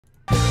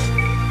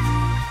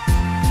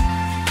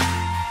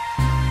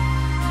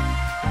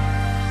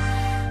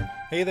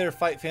Hey there,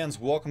 fight fans.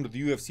 Welcome to the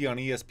UFC on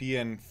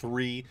ESPN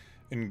 3,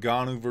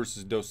 Ngannou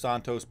versus Dos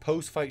Santos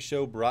post-fight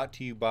show brought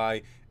to you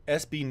by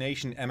SB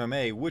Nation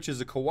MMA, which is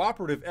a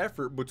cooperative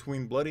effort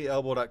between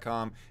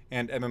BloodyElbow.com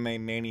and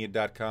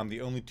MMAmania.com,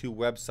 the only two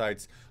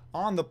websites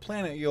on the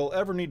planet you'll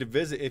ever need to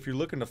visit if you're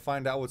looking to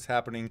find out what's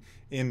happening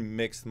in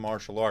mixed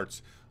martial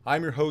arts.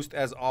 I'm your host,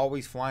 as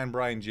always, Flying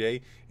Brian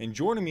J, and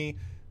joining me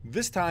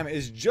this time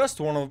is just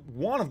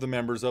one of the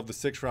members of the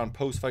 6-round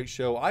post-fight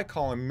show. I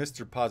call him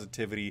Mr.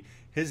 Positivity.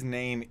 His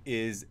name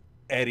is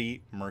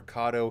Eddie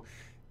Mercado.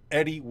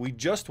 Eddie, we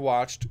just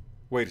watched...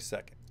 Wait a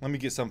second. Let me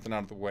get something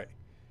out of the way.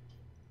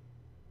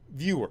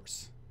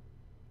 Viewers,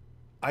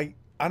 I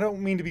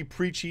don't mean to be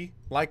preachy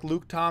like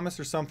Luke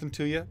Thomas or something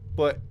to you,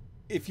 but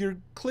if you're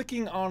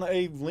clicking on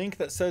a link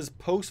that says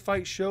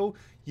post-fight show,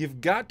 you've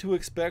got to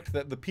expect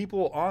that the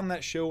people on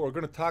that show are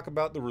going to talk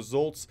about the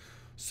results.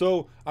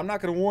 So I'm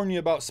not going to warn you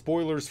about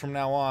spoilers from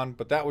now on,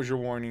 but that was your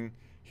warning.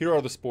 Here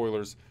are the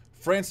spoilers.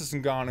 Francis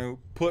Ngannou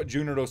put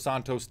Junior Dos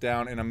Santos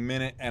down in 1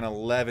 minute and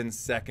 11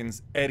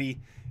 seconds.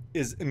 Eddie,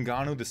 is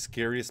Ngannou the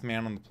scariest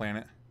man on the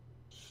planet?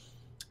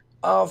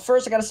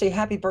 First, I got to say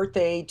happy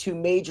birthday to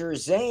Major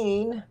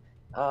Zane.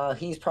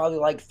 He's probably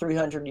like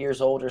 300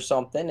 years old or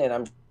something, and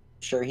I'm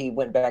sure he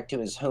went back to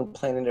his home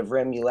planet of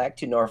Remulak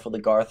to Narfel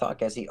the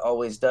Garthok, as he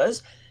always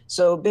does.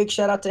 So big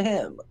shout out to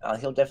him.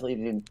 He'll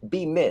definitely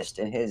be missed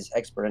in his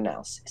expert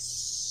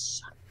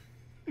analysis.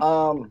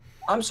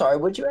 I'm sorry,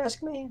 what'd you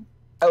ask me?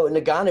 Oh,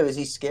 Ngannou, is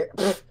he scary?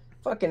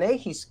 Fucking A,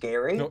 he's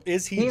scary. No,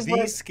 is he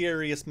the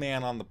scariest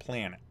man on the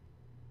planet?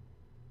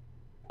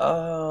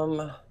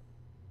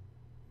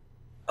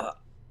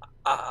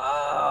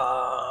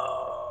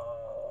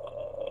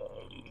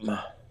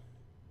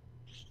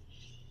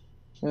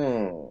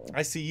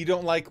 I see you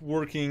don't like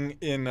working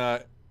in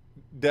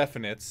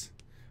definites,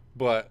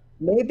 but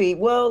maybe.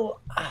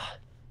 Well,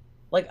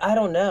 like, I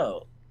don't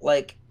know.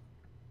 Like,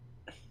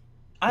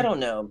 I don't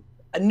know.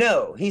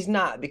 No, he's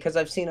not, because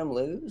I've seen him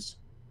lose.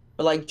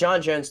 But like,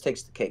 John Jones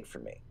takes the cake for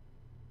me.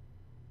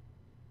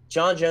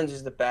 John Jones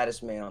is the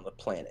baddest man on the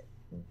planet,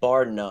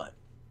 bar none.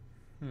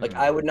 Like,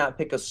 I would not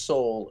pick a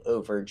soul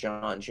over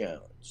John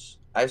Jones.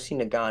 I've seen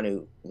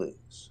Ngannou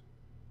lose.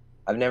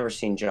 I've never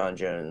seen John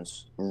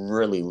Jones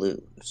really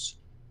lose.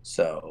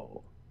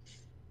 So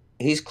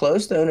he's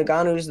close, though.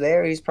 Ngannou's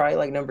there. He's probably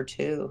like number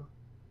 2.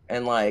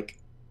 And like,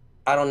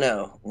 I don't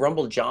know.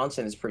 Rumble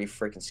Johnson is pretty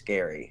freaking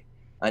scary.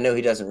 I know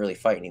he doesn't really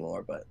fight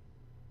anymore, but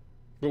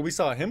we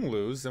saw him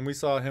lose, and we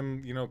saw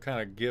him,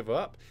 kind of give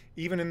up.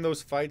 Even in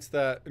those fights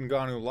that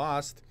Ngannou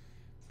lost,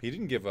 he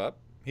didn't give up.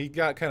 He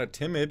got kind of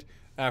timid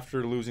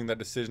after losing that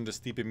decision to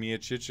Stipe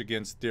Miocic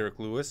against Derrick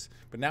Lewis.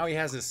 But now he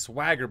has his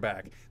swagger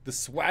back. The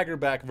swagger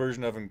back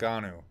version of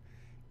Ngannou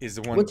is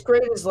the one. What's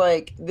great is,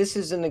 like, this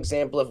is an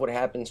example of what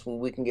happens when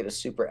we can get a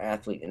super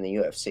athlete in the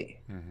UFC.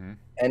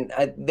 And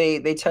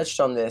they touched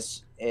on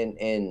this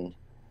in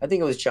I think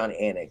it was John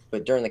Anik,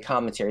 but during the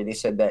commentary, they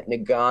said that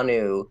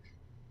Ngannou,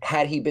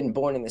 had he been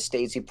born in the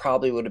States, he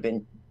probably would have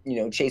been,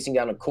 chasing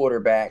down a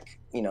quarterback,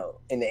 in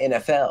the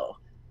NFL,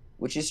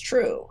 which is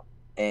true.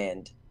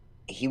 And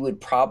he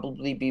would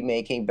probably be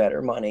making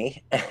better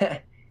money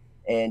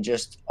and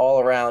just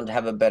all around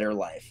have a better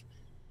life.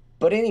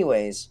 But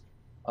anyways,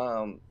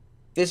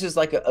 this is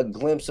like a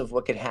glimpse of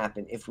what could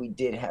happen if we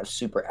did have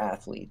super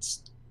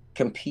athletes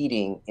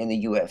competing in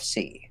the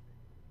UFC.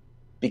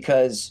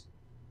 Because,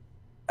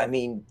 I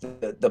mean,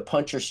 the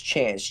puncher's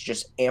chance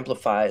just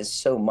amplifies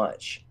so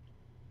much.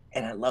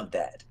 And I love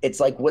that. It's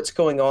like what's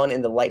going on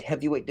in the light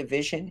heavyweight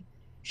division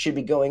should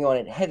be going on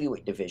in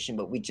heavyweight division,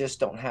 but we just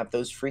don't have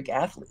those freak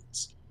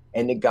athletes.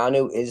 And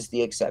Ngannou is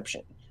the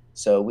exception.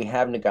 So we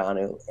have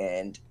Ngannou,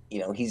 and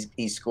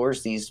he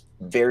scores these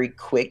very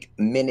quick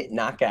minute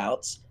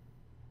knockouts,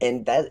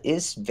 and that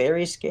is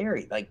very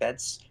scary. Like,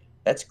 that's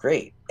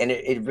great, and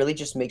it really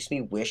just makes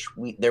me wish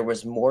there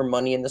was more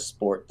money in the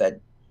sport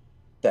that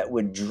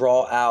would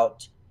draw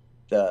out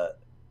to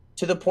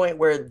the point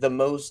where the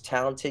most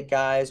talented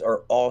guys are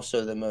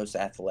also the most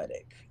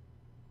athletic,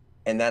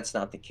 and that's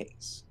not the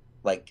case.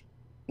 Like,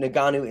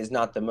 Ngannou is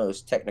not the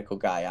most technical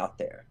guy out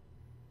there.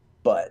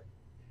 But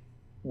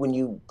when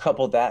you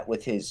couple that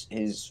with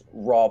his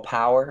raw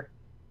power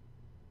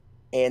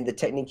and the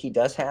technique he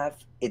does have,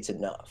 it's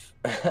enough.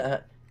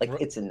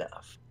 It's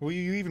enough. Well,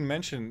 you even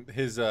mentioned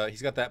he's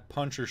got that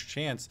puncher's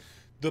chance.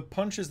 The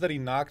punches that he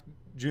knocked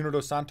Junior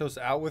Dos Santos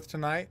out with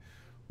tonight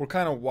were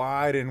kind of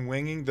wide and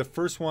winging. The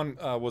first one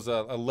was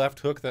a left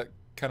hook that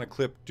kind of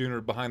clipped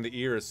Junior behind the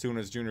ear as soon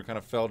as Junior kind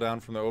of fell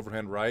down from the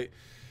overhand right.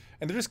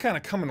 And they're just kind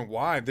of coming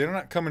wide. They're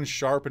not coming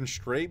sharp and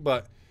straight,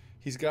 but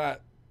he's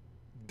got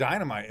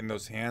dynamite in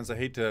those hands. I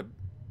hate to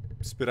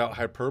spit out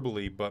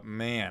hyperbole, but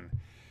man,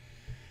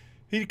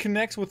 he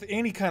connects with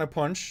any kind of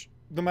punch,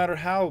 no matter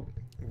how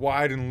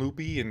wide and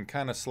loopy and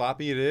kind of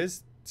sloppy it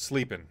is,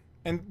 sleeping.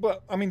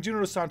 But I mean,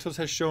 Junior Dos Santos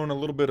has shown a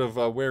little bit of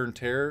wear and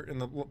tear in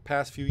the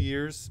past few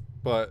years,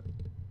 but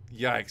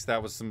yikes,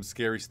 that was some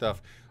scary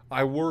stuff.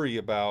 I worry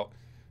about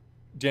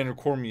Daniel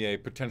Cormier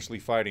potentially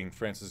fighting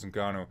Francis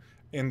Ngannou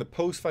In the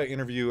post-fight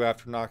interview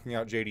after knocking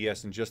out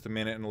JDS in just a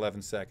minute and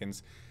 11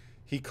 seconds,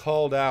 he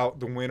called out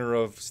the winner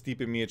of Stipe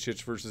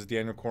Miocic versus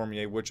Daniel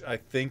Cormier, which I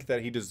think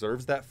that he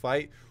deserves that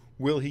fight.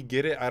 Will he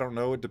get it? I don't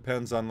know. It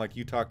depends on, like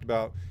you talked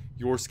about,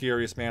 your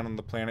scariest man on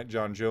the planet,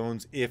 John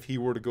Jones. If he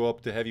were to go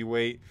up to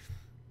heavyweight,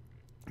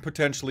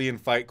 potentially, and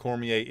fight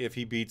Cormier, if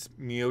he beats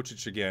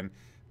Miocic again,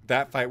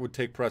 that fight would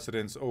take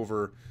precedence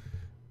over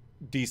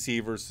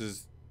DC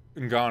versus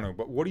Ngannou.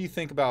 But what do you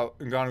think about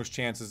Ngannou's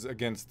chances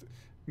against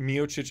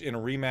Miocic in a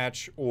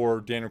rematch,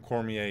 or Daniel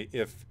Cormier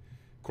if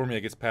Cormier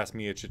gets past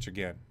Miocic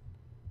again?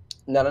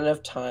 Not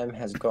enough time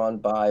has gone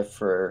by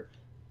for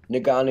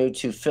Ngannou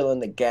to fill in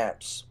the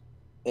gaps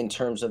in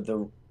terms of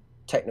the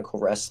technical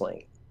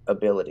wrestling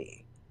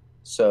ability.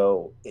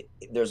 So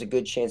there's a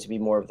good chance to be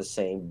more of the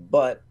same,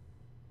 but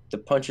the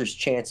puncher's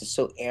chance is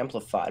so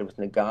amplified with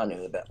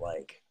Ngannou that,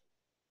 like,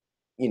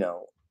 you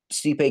know,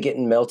 Stipe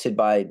getting melted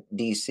by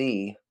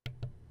DC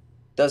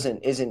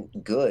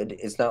isn't good.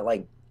 It's not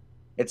like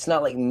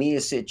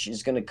Miocic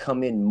is going to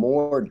come in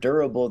more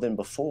durable than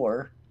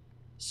before.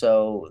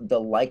 So the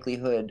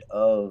likelihood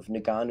of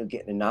Ngannou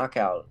getting a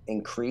knockout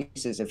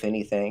increases, if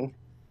anything.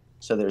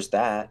 So there's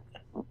that.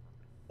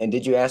 And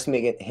did you ask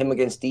me him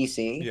against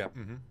DC? Yeah.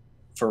 Mm-hmm.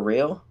 For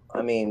real?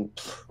 I mean,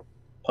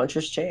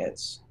 puncher's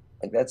chance.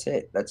 Like, that's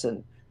it. That's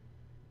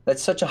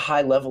such a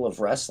high level of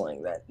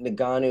wrestling that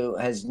Ngannou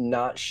has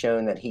not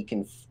shown that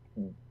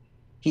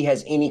he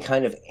has any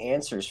kind of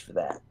answers for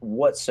that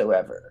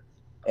whatsoever.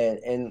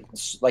 And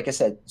like I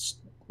said,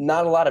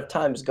 not a lot of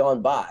time has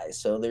gone by,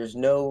 so there's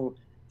no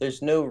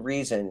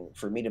reason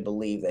for me to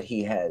believe that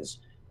he has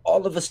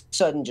all of a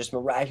sudden just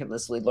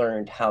miraculously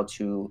learned how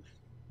to,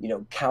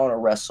 counter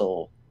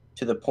wrestle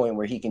to the point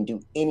where he can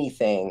do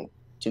anything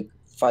to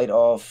fight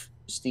off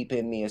Stipe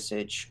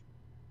Miocic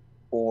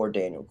or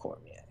Daniel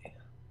Cormier.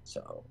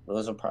 So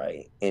those will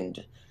probably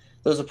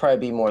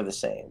be more of the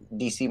same.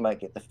 DC might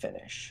get the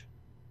finish,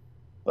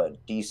 but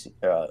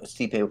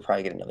Stipe will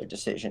probably get another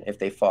decision if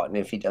they fought and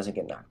if he doesn't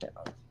get knocked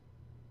out.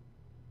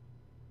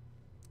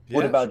 Yeah.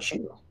 What about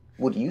you?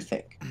 What do you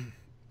think?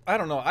 I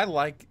don't know. I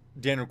like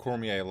Daniel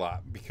Cormier a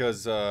lot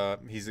because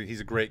he's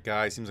a great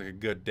guy. Seems like a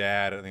good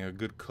dad. I think a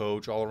good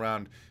coach, all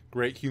around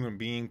great human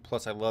being.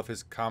 Plus, I love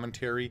his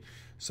commentary,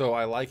 so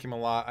I like him a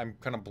lot. I'm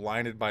kind of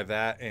blinded by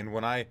that, and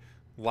when I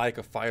like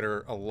a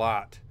fighter a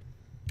lot,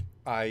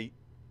 I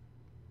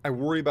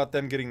worry about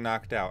them getting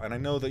knocked out. And I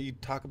know that you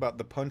talk about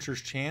the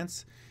puncher's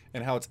chance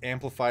and how it's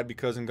amplified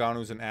because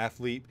Ngannou's an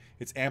athlete.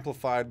 It's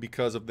amplified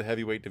because of the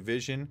heavyweight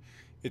division.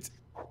 It's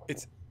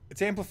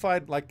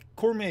amplified. Like,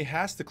 Cormier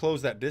has to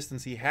close that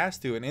distance. He has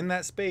to. And in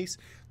that space,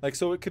 like,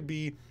 so it could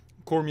be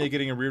Cormier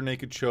getting a rear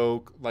naked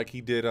choke like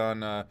he did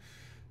on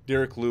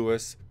Derrick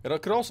Lewis.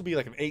 It could also be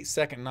like an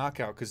 8-second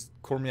knockout because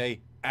Cormier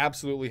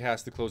absolutely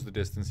has to close the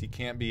distance. He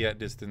can't be at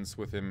distance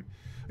with him.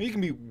 I mean, he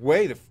can be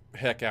way the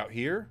heck out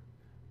here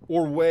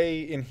or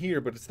way in here,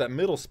 but it's that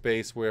middle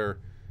space where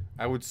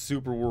I would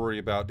super worry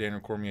about Daniel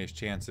Cormier's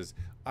chances.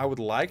 I would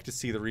like to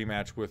see the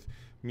rematch with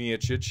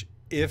Miocic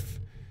if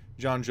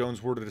John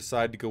Jones were to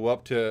decide to go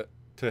up to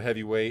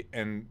heavyweight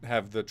and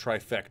have the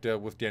trifecta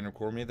with Daniel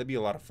Cormier. That'd be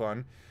a lot of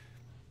fun.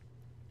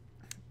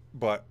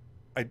 But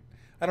I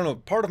don't know.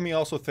 Part of me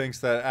also thinks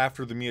that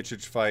after the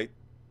Miocic fight,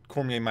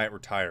 Cormier might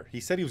retire.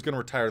 He said he was going to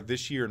retire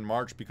this year in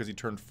March because he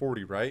turned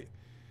 40, right?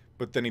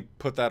 But then he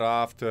put that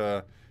off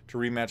to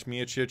rematch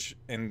Miocic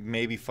and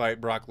maybe fight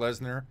Brock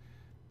Lesnar.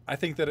 I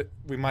think that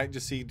we might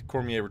just see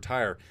Cormier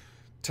retire.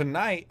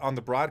 Tonight on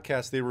the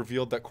broadcast, they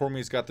revealed that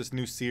Cormier's got this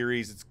new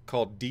series. It's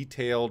called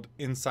Detailed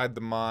Inside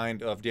the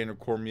Mind of Daniel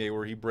Cormier,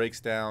 where he breaks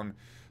down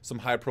some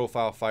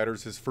high-profile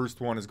fighters. His first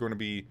one is going to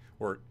be,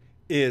 or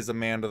is,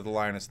 Amanda the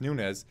Lioness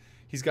Nunes.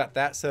 He's got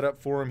that set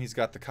up for him. He's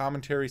got the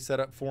commentary set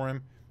up for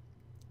him.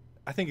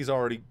 I think he's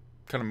already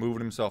kind of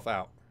moving himself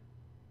out.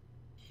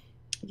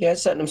 Yeah,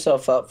 setting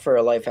himself up for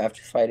a life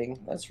after fighting,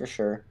 that's for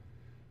sure.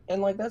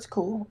 And, like, that's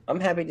cool. I'm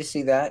happy to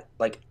see that.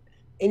 Like,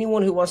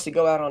 anyone who wants to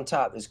go out on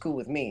top is cool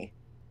with me.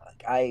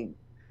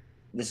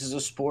 This is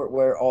a sport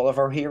where all of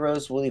our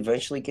heroes will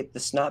eventually get the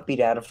snot beat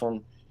out of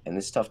them, and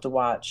it's tough to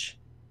watch.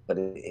 But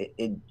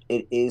it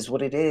is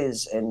what it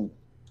is, and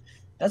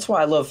that's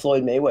why I love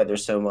Floyd Mayweather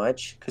so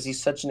much, because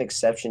he's such an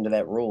exception to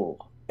that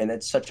rule, and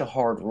it's such a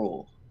hard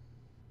rule.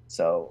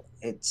 So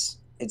it's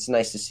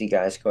nice to see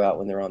guys go out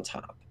when they're on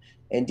top.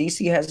 And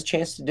DC has a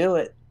chance to do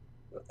it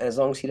as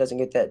long as he doesn't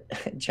get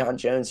that John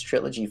Jones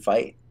trilogy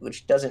fight,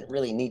 which doesn't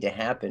really need to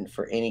happen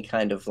for any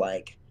kind of,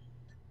 like,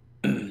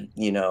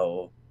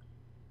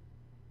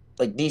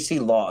 like,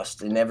 DC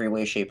lost in every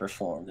way, shape, or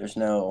form. There's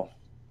no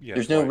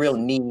real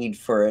need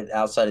for it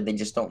outside of they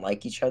just don't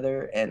like each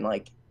other. And,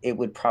 like, it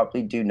would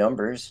probably do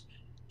numbers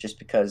just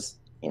because,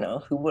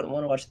 who wouldn't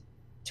want to watch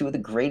two of the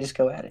greatest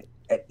go at it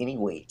at any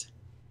weight?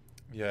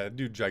 Yeah,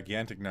 do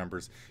gigantic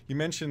numbers. You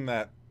mentioned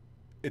that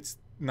it's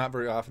not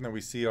very often that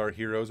we see our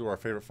heroes or our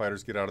favorite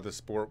fighters get out of the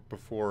sport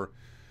before,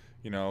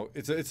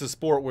 it's a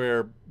sport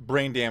where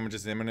brain damage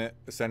is imminent,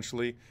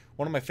 essentially.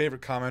 One of my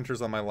favorite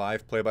commenters on my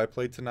live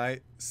play-by-play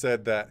tonight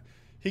said that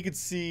he could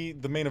see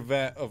the main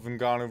event of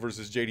Ngannou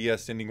versus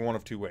JDS ending one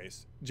of two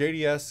ways.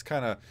 JDS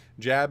kind of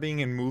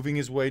jabbing and moving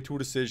his way to a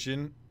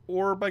decision,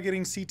 or by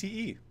getting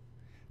CTE.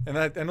 And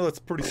I know that's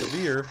pretty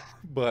severe,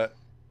 but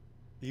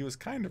he was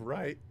kind of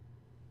right.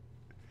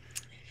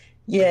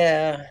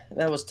 Yeah,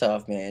 that was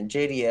tough, man.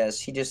 JDS,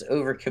 he just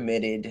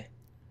overcommitted.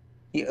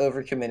 He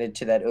overcommitted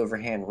to that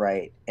overhand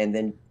right, and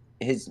then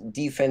his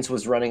defense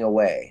was running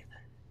away,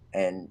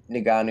 and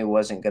Ngannou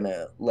wasn't going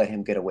to let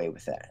him get away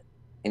with that,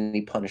 and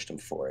he punished him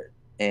for it.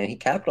 And he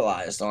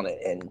capitalized on it,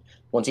 and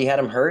once he had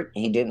him hurt,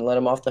 he didn't let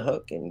him off the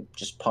hook and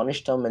just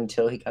punished him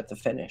until he got the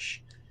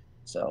finish.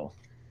 So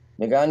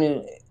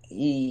Ngannou,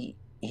 he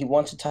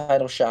wants a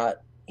title shot.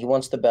 He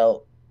wants the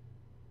belt.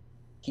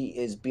 He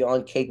is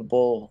beyond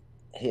capable.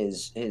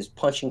 His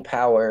punching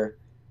power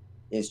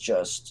is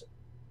just,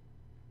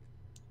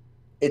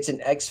 it's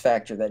an X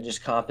factor that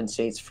just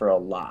compensates for a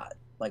lot.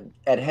 Like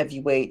at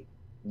heavyweight,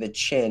 the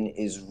chin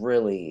is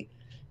really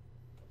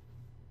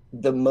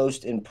the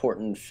most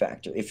important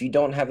factor. If you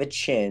don't have a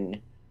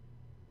chin,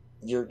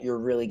 you're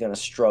really going to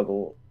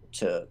struggle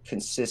to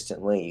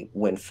consistently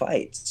win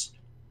fights.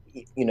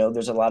 You know,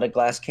 there's a lot of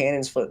glass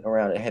cannons floating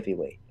around at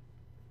heavyweight.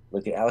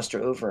 Look at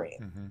Alistair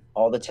Overeem. Mm-hmm.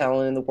 All the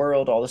talent in the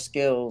world, all the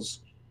skills,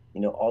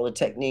 you know, all the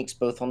techniques,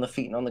 both on the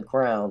feet and on the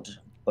ground,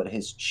 but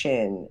his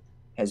chin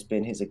has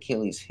been his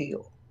Achilles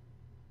heel.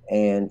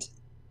 And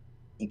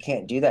you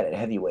can't do that at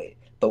heavyweight.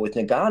 But with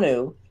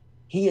Ngannou,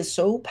 he is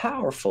so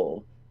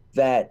powerful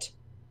that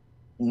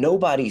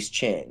nobody's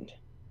chin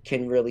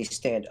can really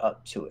stand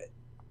up to it.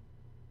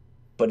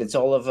 But it's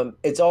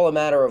all a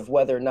matter of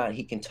whether or not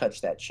he can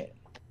touch that chin.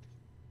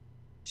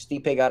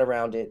 Stipe got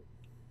around it.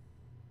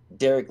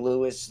 Derrick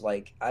Lewis,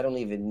 like, I don't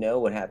even know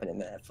what happened in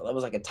that. That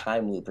was like a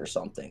time loop or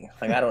something.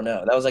 Like, I don't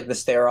know. That was like the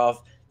stare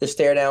off. The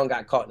stare down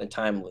got caught in a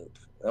time loop.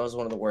 That was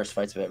one of the worst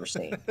fights I've ever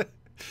seen.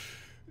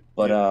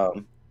 But,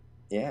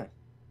 yeah,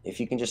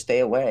 if you can just stay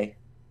away,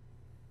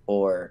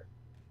 or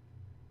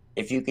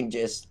if you can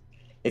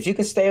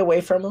stay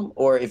away from him,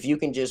 or if you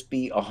can just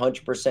be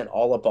 100%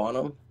 all up on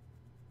him,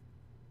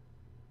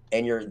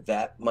 and you're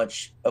that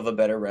much of a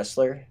better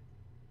wrestler,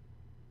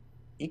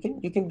 you can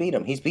beat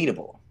him. He's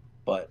beatable,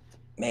 but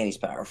man, he's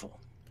powerful.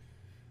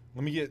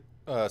 Let me get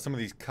some of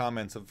these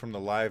comments from the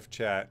live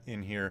chat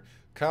in here.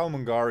 Kyle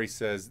Mungari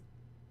says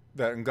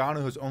that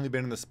Ngannou has only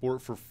been in the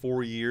sport for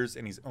 4 years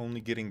and he's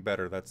only getting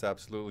better. That's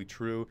absolutely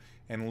true.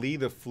 And Lee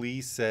the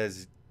Flea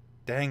says,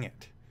 dang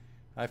it,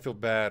 I feel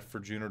bad for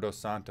Junior Dos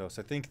Santos.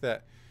 I think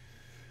that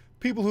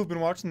people who've been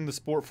watching the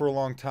sport for a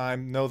long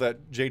time know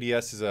that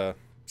JDS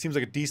seems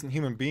like a decent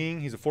human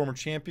being. He's a former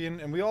champion,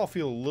 and we all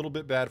feel a little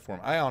bit bad for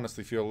him. I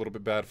honestly feel a little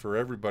bit bad for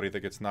everybody that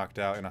gets knocked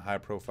out in a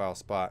high-profile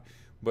spot.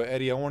 But,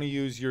 Eddie, I want to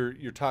use your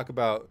talk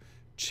about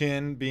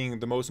chin being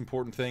the most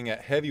important thing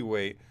at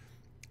heavyweight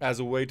as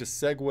a way to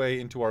segue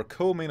into our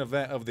co-main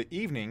event of the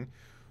evening,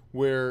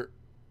 where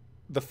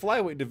the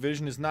flyweight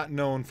division is not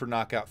known for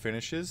knockout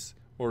finishes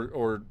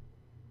or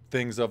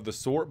things of the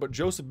sort, but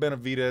Joseph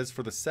Benavidez,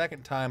 for the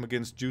second time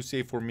against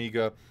Jussier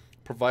Formiga,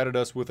 provided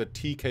us with a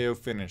TKO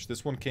finish.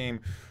 This one came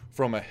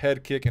from a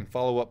head kick and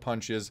follow-up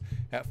punches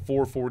at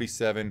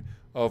 4:47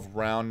 of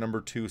round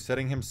number 2,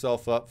 setting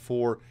himself up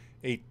for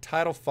a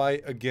title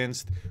fight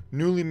against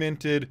newly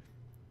minted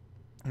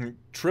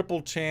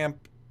triple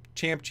champ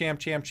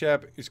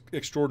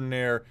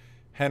extraordinaire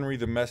Henry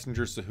the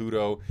Messenger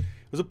Cejudo.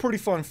 It was a pretty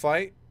fun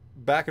fight,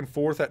 back and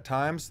forth at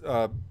times.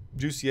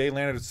 Jussier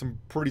landed some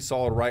pretty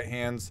solid right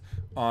hands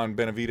on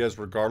Benavidez,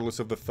 regardless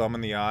of the thumb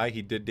in the eye.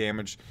 He did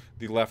damage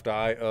the left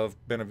eye of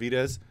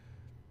Benavidez.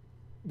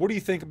 What do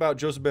you think about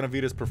Joseph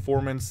Benavidez's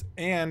performance?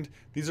 And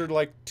these are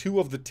like 2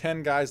 of the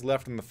 10 guys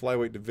left in the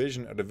flyweight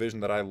division, a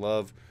division that I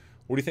love.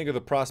 What do you think of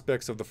the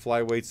prospects of the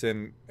flyweights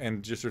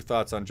and just your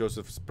thoughts on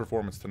Joseph's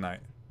performance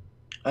tonight?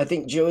 I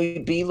think Joey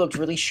B looked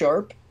really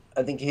sharp.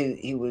 I think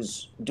he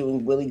was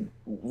doing really,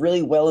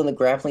 really well in the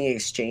grappling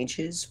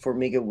exchanges.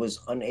 Formiga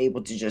was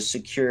unable to just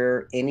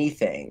secure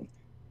anything,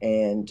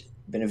 and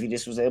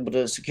Benavidez was able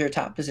to secure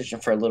top position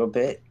for a little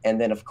bit.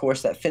 And then, of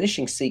course, that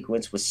finishing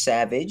sequence was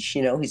savage.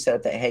 You know, he set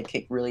up that head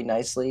kick really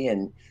nicely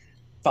and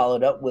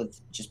followed up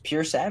with just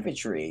pure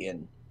savagery.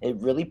 And it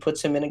really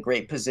puts him in a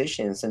great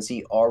position since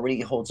he already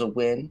holds a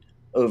win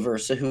over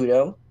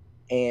Cejudo.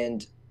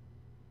 And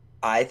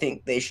I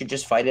think they should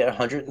just fight at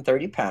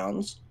 130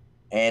 pounds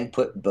and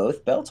put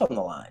both belts on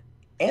the line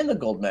and the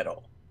gold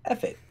medal.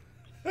 F it.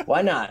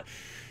 Why not?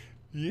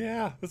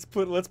 Yeah, let's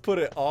put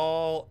it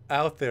all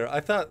out there. I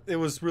thought it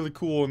was really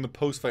cool in the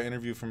post-fight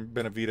interview from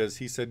Benavidez.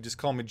 He said, just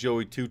call me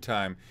Joey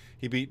 2-time.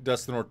 He beat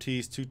Dustin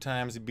Ortiz 2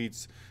 times. He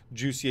beats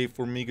Jussier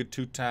Formiga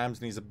 2 times,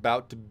 and he's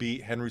about to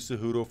beat Henry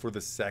Cejudo for the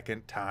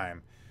 2nd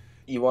time.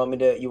 You want me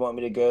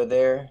to go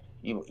there?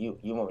 You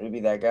want me to be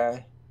that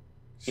guy?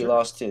 He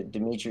lost to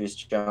Demetrius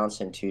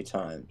Johnson 2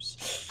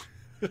 times.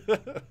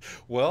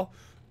 Well,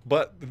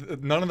 but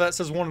none of that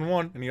says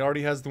 1-1, and he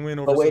already has the win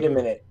over. Oh, wait a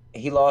minute.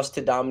 He lost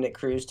to Dominic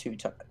Cruz 2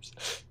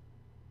 times.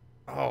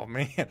 Oh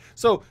man,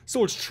 so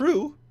it's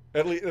true.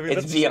 At least, I mean,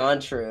 it's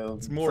beyond true.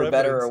 It's more for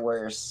evidence. Better or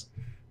worse.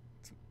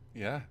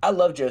 Yeah. I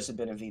love Joseph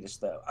Benavidez,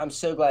 though. I'm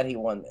so glad he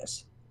won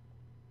this.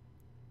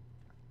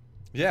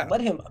 Yeah.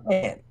 Let him,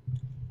 man.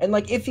 And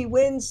like, if he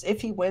wins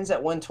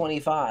at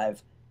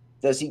 125,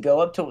 does he go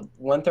up to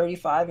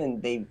 135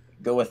 and they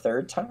go a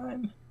third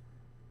time?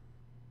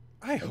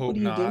 I Like, what hope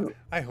do you not. do?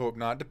 I hope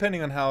not.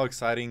 Depending on how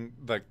exciting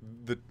like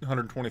the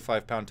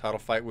 125-pound title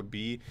fight would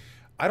be,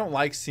 I don't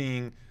like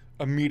seeing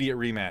immediate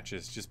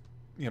rematches just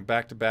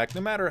back to back.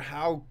 No matter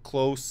how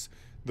close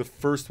the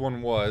first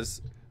one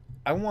was,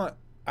 I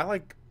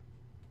like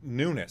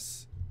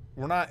newness.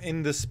 We're not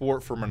in this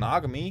sport for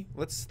monogamy.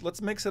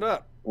 Let's mix it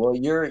up. Well,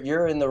 you're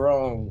in the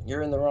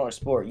wrong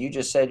sport. You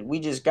just said we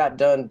just got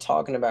done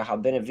talking about how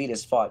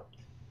Benavidez fought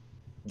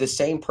the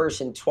same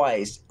person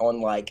twice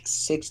on like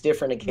 6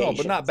 different No,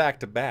 but not occasions. back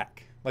to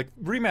back. Like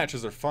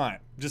rematches are fine.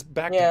 Just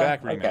back to Yeah,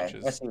 back okay,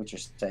 I rematches. see what you're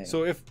saying.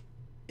 So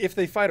if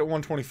they fight at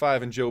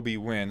 125 and Joe B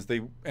wins,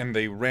 they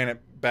ran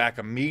it back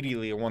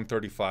immediately at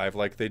 135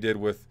 like they did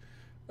with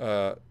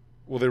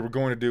they were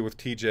going to do with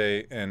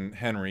TJ and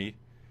Henry.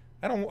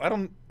 I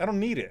don't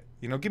need it.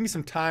 Give me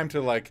some time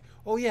to like,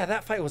 oh yeah,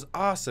 that fight was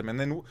awesome. And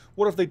then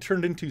what have they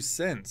turned into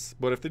since?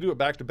 But if they do it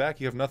back to back,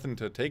 you have nothing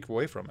to take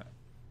away from it.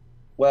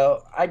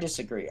 Well, I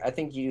disagree. I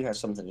think you do have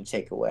something to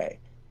take away,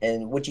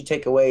 and what you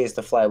take away is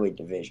the flyweight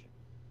division.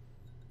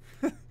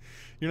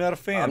 You're not a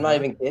I'm fan, not huh?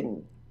 even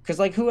kidding. Because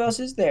like, who else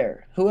is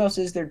there? Who else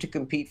is there to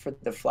compete for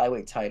the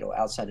flyweight title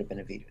outside of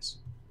Benavidez?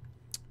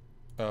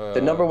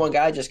 The number Uh, one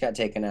guy just got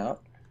taken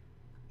out.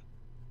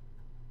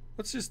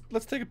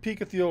 let's take a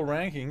peek at the old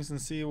rankings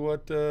and see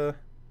what are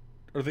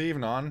they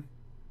even on?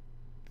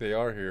 They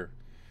are here.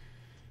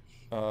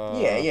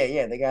 Yeah, Uh, yeah,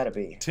 yeah. They gotta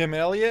be. Tim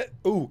Elliott.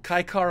 Ooh,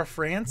 Kai Kara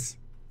France.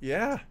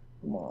 Yeah,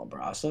 Come on,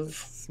 Brasov.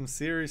 some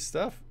serious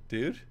stuff,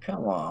 dude.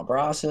 Come on,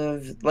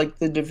 Brasov. Like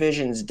the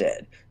division's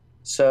dead.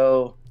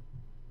 So,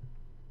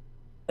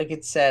 like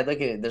it's sad. Look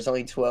at it. There's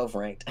only 12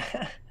 ranked.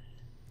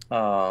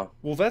 uh,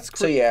 Well, that's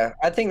so yeah,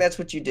 I think that's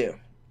what you do.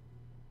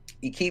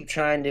 You keep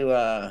trying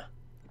to.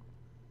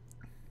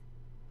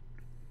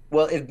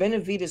 Well, if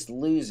Benavidez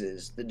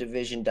loses, the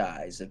division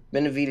dies. If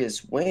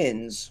Benavidez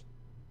wins,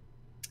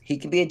 he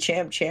can be a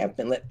champ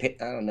and let I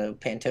don't know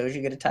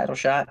Pantoja get a title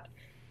shot,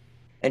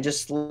 and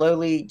just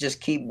slowly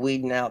just keep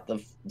weeding out the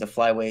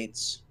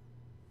flyweights,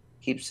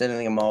 keep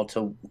sending them all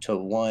to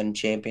one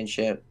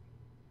championship.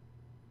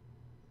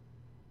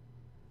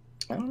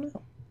 I don't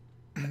know.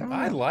 I don't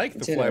I know. like the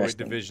It's flyweight interesting.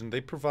 division.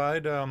 They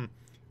provide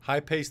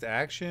high-paced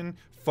action,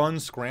 fun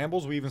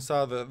scrambles. We even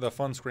saw the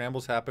fun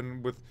scrambles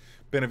happen with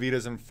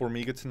Benavidez and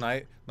Formiga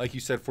tonight. Like you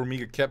said,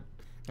 Formiga kept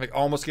like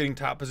almost getting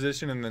top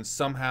position, and then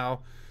somehow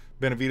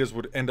Benavidez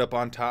would end up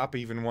on top.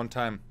 Even one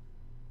time,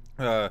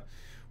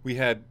 we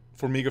had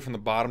Formiga from the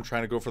bottom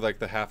trying to go for like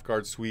the half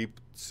guard sweep,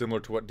 similar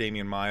to what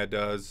Damian Maia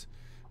does.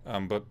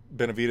 But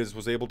Benavidez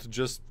was able to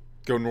just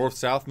go north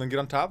south and then get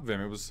on top of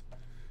him. It was.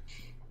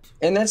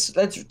 And that's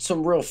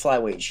some real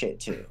flyweight shit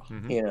too.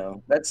 Mhm. You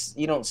know, that's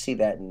you don't see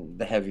that in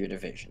the heavier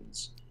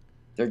divisions.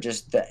 They're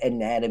just the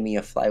anatomy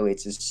of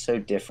flyweights is so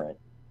different.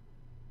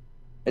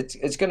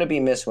 It's going to be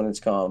missed when it's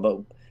gone, but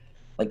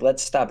like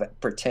let's stop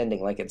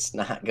pretending like it's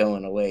not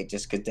going away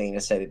just because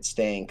Dana said it's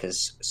staying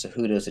because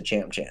Cejudo's a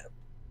champ.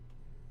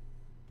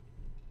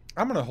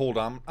 I'm gonna hold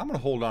on. I'm gonna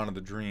hold on to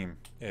the dream,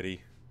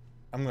 Eddie.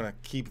 I'm gonna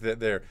keep that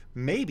there.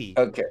 Maybe.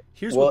 Okay.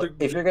 Here's what Well,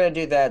 if you're going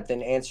to do that,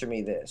 then answer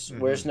me this. Mhm.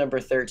 Where's number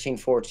 13,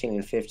 14,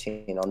 and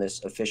 15 on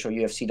this official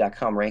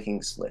UFC.com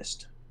rankings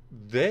list?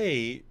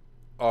 They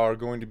are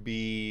going to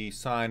be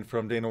signed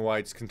from Dana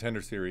White's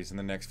Contender Series in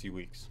the next few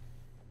weeks.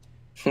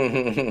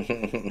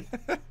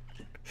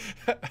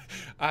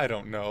 I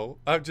don't know.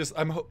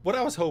 What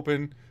I was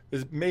hoping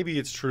is maybe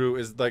it's true.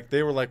 Is like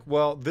they were like,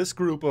 well, this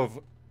group of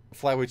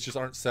flyweights just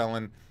aren't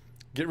selling.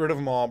 Get rid of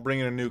them all. Bring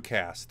in a new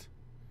cast.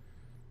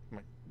 I'm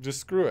like, just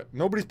screw it.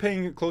 Nobody's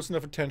paying close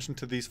enough attention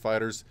to these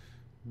fighters.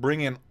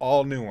 Bring in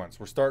all new ones.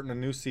 We're starting a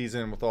new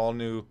season with all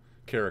new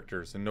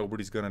characters, and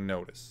nobody's gonna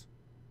notice.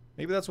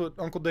 Maybe that's what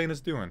Uncle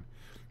Dana's doing.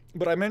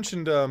 But I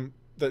mentioned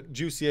that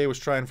Juicy A was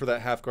trying for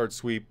that half guard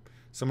sweep,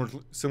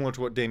 similar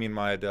to what Damian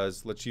Maia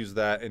does. Let's use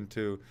that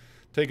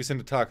take us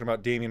into talking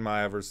about Damian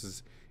Maia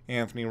versus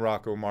Anthony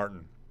Rocco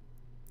Martin.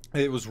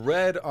 It was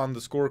read on the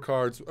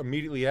scorecards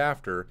immediately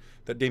after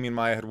that Damian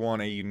Maia had won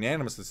a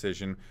unanimous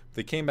decision.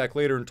 They came back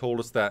later and told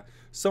us that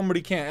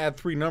somebody can't add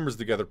three numbers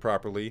together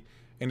properly,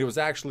 and it was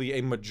actually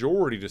a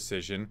majority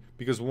decision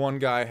because one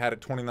guy had a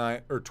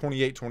 29 or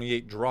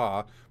 28-28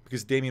 draw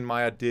because Damian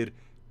Maia did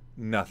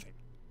nothing.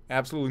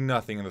 Absolutely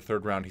nothing in the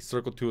third round. He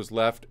circled to his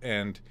left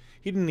and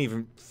he didn't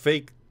even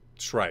fake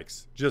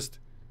strikes. Just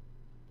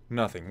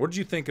nothing. What did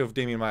you think of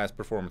Damian Maia's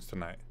performance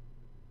tonight?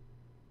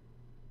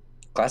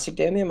 Classic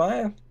Damian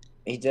Maia.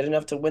 He did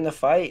enough to win the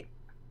fight,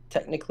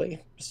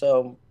 technically.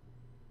 So,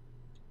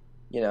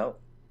 you know,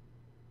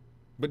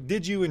 But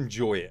did you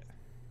enjoy it?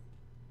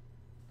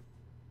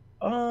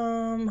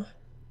 um,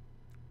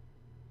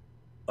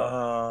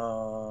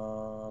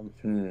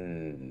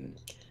 hmm.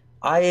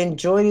 I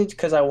enjoyed it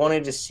because I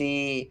wanted to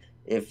see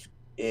if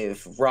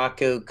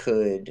Rocco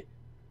could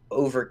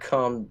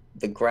overcome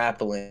the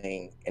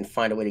grappling and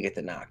find a way to get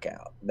the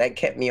knockout. That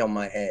kept me on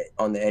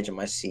on the edge of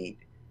my seat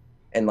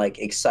and like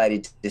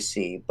excited to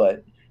see.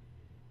 But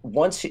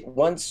once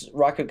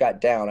Rocco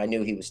got down, I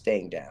knew he was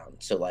staying down.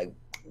 So like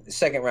the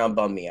second round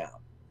bummed me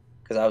out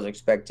because I was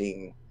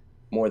expecting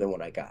more than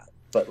what I got.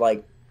 But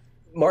like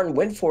Martin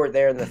went for it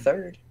there in the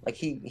third. Like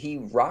he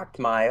rocked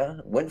Maia,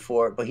 went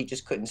for it, but he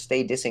just couldn't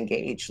stay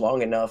disengaged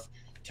long enough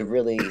to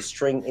really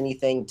string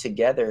anything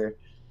together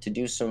to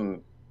do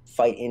some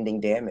fight-ending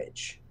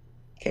damage.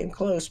 Came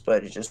close,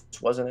 but it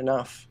just wasn't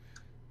enough.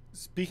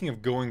 Speaking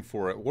of going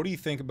for it, what do you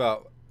think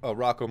about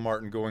Rocco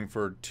Martin going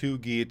for 2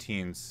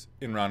 guillotines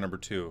in round number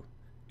 2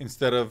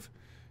 instead of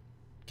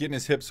getting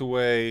his hips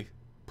away,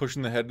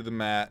 pushing the head to the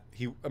mat?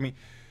 I mean,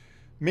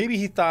 maybe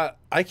he thought,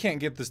 I can't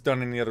get this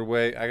done any other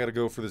way. I got to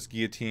go for this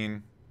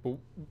guillotine. But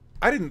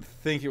I didn't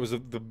think it was the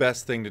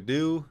best thing to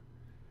do.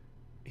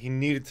 He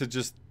needed to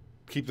just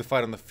keep the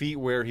fight on the feet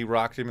where he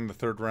rocked him in the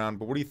third round.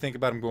 But what do you think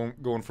about him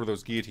going for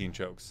those guillotine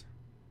chokes?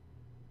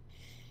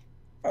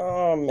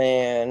 Oh,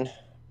 man.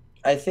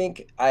 I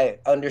think I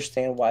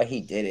understand why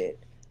he did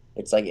it.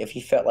 It's like if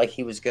he felt like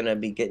he was going to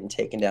be getting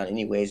taken down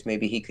anyways,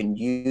 maybe he can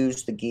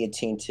use the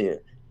guillotine to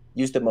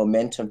use the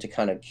momentum to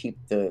kind of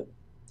to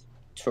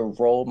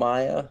roll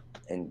Maia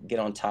and get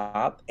on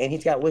top. And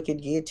he's got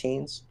wicked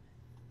guillotines.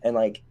 And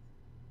like,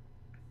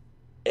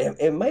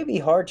 it might be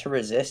hard to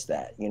resist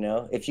that, you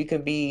know, if you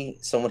can be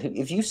someone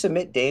if you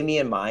submit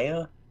Damian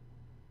Maia,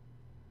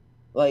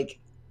 like,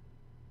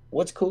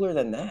 what's cooler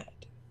than that?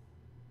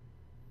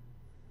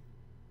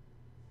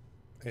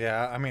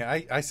 Yeah, I mean,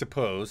 I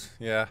suppose,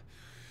 yeah.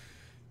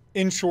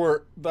 In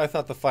short, I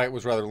thought the fight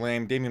was rather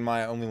lame. Damian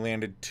Maia only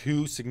landed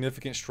 2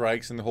 significant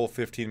strikes in the whole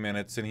 15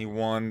 minutes, and he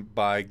won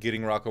by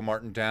getting Rocco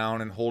Martin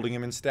down and holding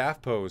him in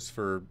staff pose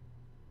for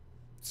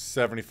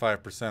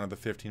 75% of the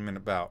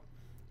 15-minute bout.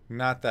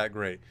 Not that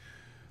great.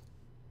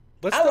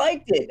 I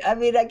liked it. I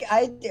mean,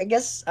 I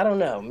guess, I don't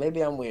know.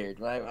 Maybe I'm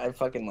weird. I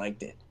fucking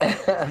liked it.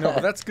 No,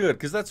 but that's good,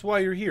 because that's why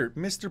you're here.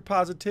 Mr.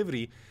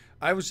 Positivity.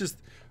 I was just...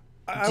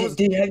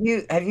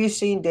 have you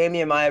seen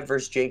Damian Maia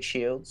versus Jake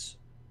Shields?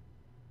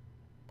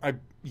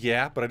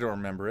 Yeah, but I don't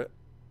remember it.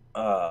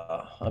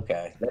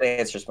 Okay. That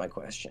answers my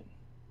question.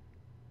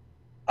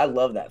 I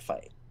love that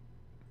fight.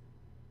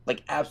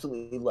 Like,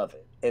 absolutely love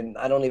it. And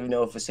I don't even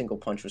know if a single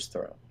punch was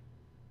thrown.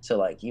 So,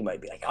 like, you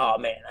might be like, oh,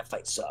 man, that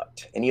fight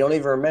sucked. And you don't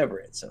even remember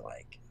it. So,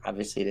 like,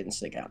 obviously it didn't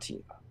stick out to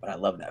you. But I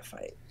love that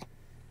fight.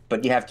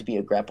 But you have to be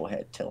a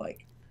grapplehead to,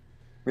 like,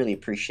 really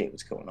appreciate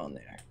what's going on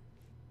there.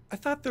 I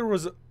thought there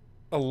was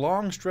a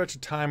long stretch of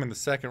time in the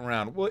second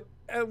round. Well,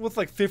 with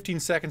like 15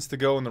 seconds to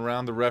go in the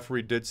round, the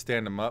referee did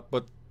stand him up.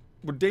 But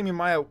Damian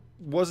Maia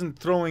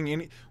wasn't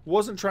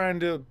wasn't trying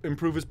to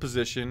improve his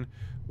position,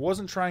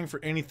 wasn't trying for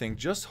anything,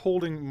 just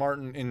holding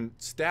Martin in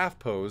staff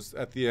pose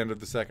at the end of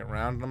the second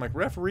round. And I'm like,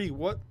 referee,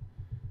 what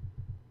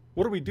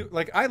do we do?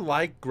 Like, I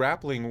like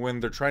grappling when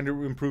they're trying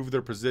to improve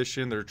their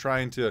position, they're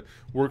trying to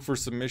work for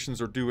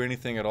submissions or do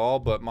anything at all.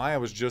 But Maia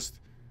was just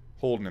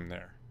holding him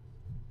there.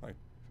 Like,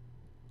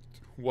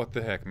 what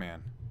the heck,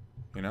 man?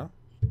 You know?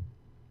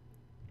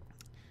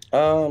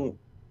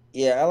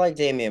 Yeah, I like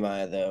Damian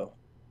Maia, though.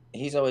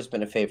 He's always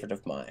been a favorite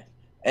of mine.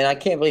 And I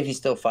can't believe he's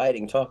still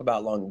fighting. Talk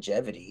about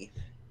longevity.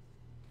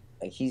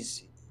 Like,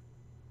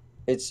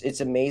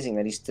 it's amazing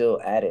that he's still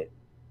at it.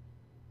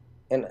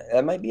 And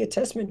that might be a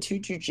testament to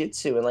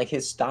jiu-jitsu and, like,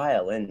 his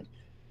style and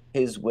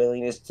his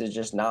willingness to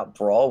just not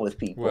brawl with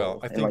people. Well,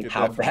 I think and, like,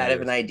 how bad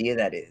of an idea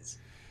that is.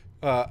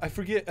 I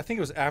forget. I think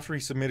it was after he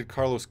submitted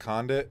Carlos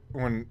Condit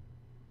when,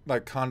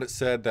 like, Condit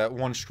said that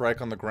one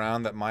strike on the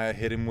ground that Maia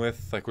hit him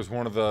with, like, was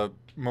one of the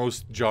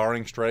most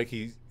jarring strike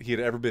he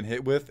had ever been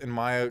hit with. And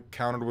Maia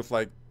countered with,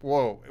 like,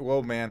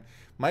 whoa, man.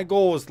 My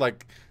goal was,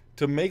 like,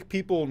 to make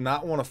people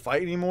not want to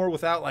fight anymore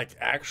without, like,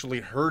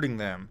 actually hurting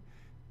them.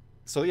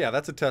 So, yeah,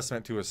 that's a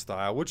testament to his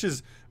style, which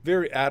is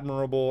very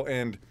admirable.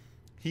 And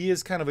he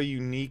is kind of a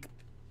unique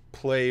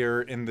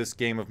player in this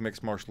game of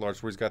mixed martial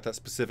arts where he's got that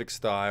specific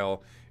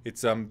style.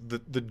 It's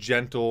the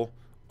gentle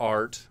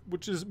art,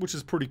 which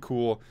is pretty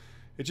cool.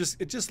 It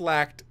just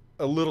lacked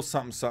a little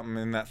something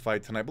in that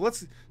fight tonight. But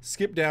let's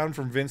skip down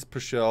from Vince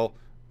Pichel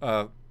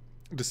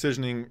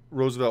decisioning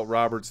Roosevelt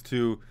Roberts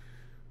to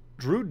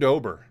Drew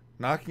Dober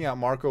knocking out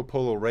Marco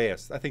Polo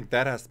Reyes. I think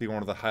that has to be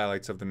one of the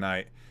highlights of the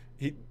night.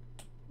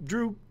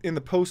 Drew, in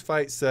the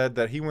post-fight, said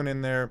that he went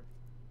in there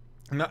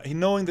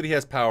knowing that he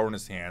has power in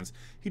his hands.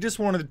 He just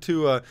wanted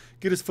to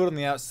get his foot on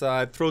the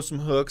outside, throw some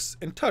hooks,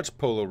 and touch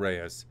Polo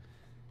Reyes.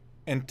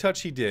 And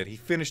touch he did. He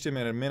finished him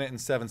in 1 minute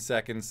and 7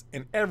 seconds,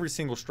 and every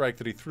single strike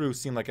that he threw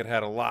seemed like it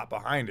had a lot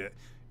behind it.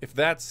 If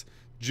that's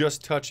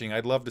just touching,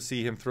 I'd love to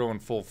see him throw in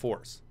full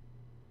force.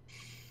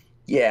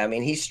 Yeah, I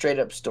mean, he straight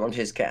up stormed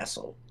his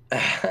castle.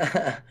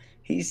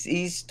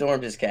 He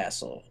stormed his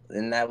castle,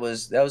 and that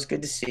was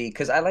good to see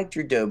because I like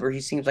Drew Dober.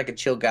 He seems like a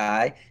chill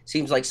guy.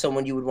 Seems like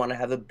someone you would want to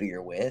have a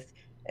beer with,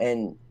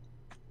 and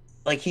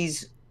like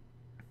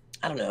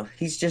I don't know,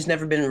 he's just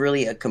never been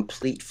really a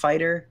complete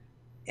fighter,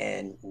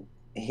 and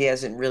he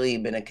hasn't really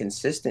been a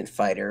consistent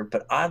fighter.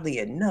 But oddly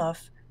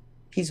enough,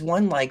 he's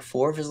won like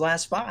 4 of his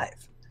last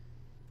 5.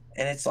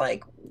 And it's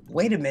like,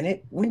 wait a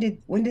minute, when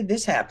did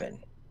this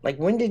happen? Like,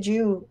 when did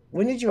you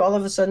all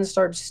of a sudden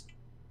start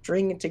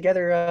stringing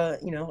together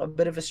a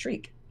bit of a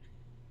streak?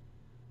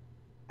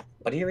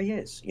 But here he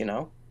is,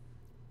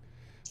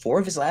 4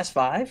 of his last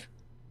 5.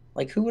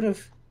 Like, who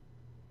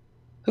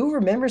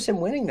remembers him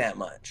winning that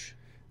much?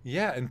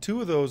 Yeah, and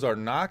 2 of those are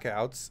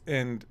knockouts,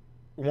 and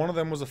one of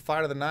them was a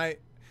fight of the night.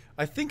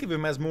 I think of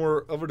him as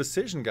more of a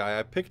decision guy.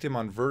 I picked him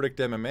on Verdict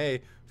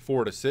MMA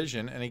for a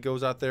decision, and he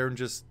goes out there and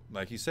just,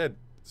 like you said,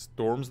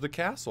 storms the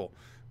castle.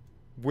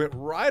 Went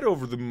right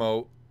over the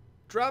moat,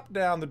 dropped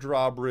down the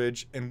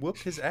drawbridge, and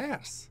whooped his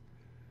ass.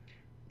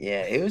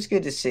 Yeah, it was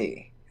good to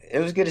see. It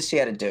was good to see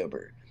out of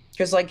Dober.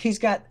 Because, like, he's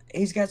got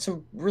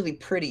some really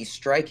pretty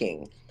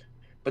striking,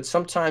 but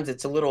sometimes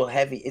it's a little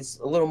heavy. It's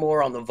a little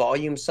more on the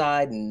volume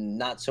side and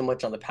not so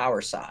much on the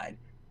power side.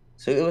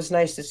 So it was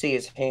nice to see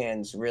his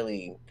hands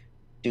really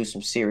do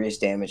some serious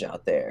damage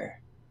out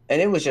there. And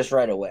it was just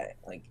right away.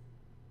 Like,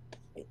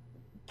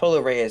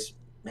 Polo Reyes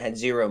had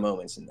 0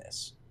 moments in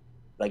this.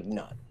 Like,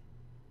 none.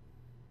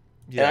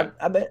 Yeah.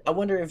 And I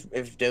wonder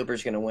if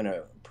Dober's going to win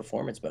a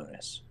performance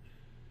bonus.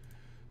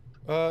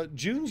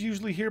 June's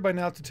usually here by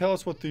now to tell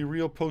us what the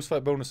real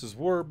post-fight bonuses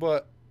were,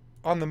 but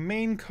on the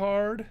main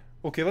card...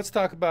 Okay, let's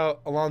talk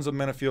about Alonzo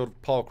Menafield,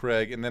 Paul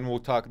Craig, and then we'll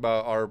talk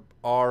about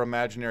our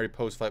imaginary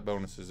post-fight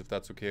bonuses, if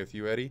that's okay with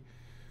you, Eddie.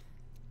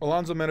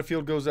 Alonzo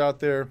Menafield goes out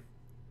there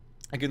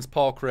against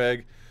Paul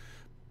Craig.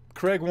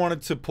 Craig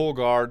wanted to pull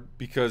guard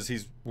because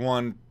he's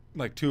won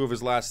like 2 of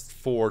his last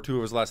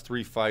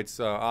 3 fights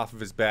off of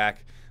his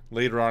back.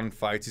 Later on in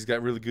fights, he's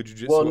got really good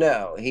jiu-jitsu. Well,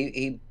 no,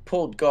 he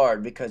pulled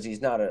guard because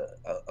he's not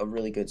a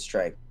really good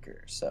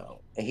striker,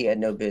 so he had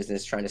no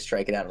business trying to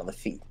strike it out on the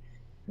feet.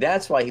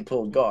 That's why he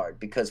pulled guard,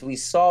 because we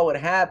saw what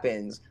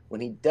happens when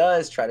he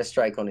does try to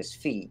strike on his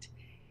feet.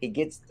 He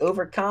gets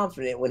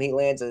overconfident when he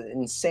lands an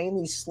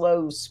insanely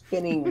slow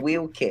spinning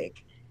wheel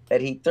kick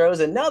that he throws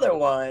another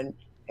one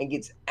and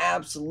gets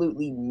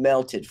absolutely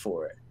melted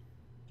for it.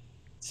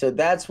 So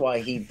that's why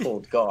he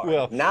pulled guard.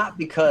 Well, not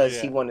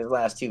because he won his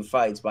last 2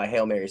 fights by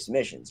Hail Mary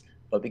submissions,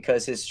 but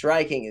because his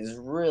striking is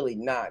really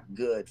not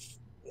good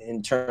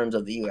in terms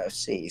of the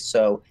UFC.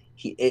 So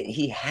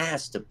he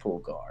has to pull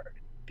guard,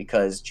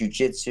 because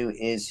jiu-jitsu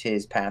is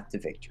his path to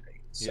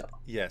victory. So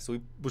so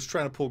he was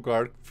trying to pull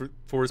guard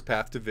for his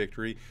path to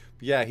victory.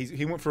 But yeah,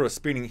 he went for a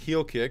spinning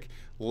heel kick,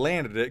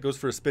 landed it, goes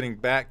for a spinning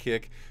back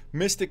kick,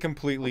 missed it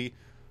completely,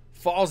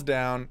 falls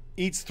down,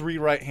 eats 3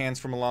 right hands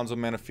from Alonzo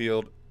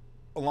Menafield.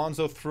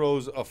 Alonzo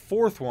throws a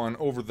 4th one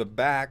over the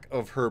back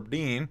of Herb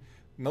Dean.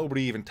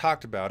 Nobody even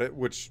talked about it,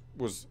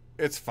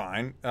 it's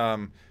fine.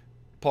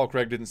 Paul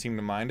Craig didn't seem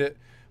to mind it.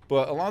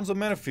 But Alonzo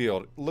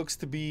Menafield looks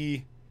to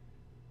be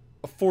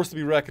a force to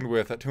be reckoned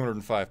with at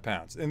 205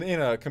 pounds. And in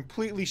a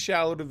completely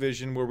shallow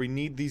division where we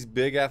need these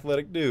big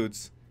athletic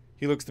dudes,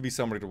 he looks to be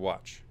somebody to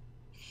watch.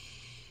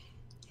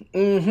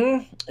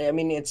 I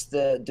mean, it's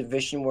the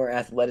division where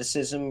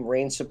athleticism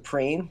reigns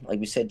supreme. Like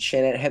we said,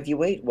 chin at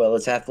heavyweight. Well,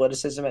 it's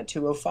athleticism at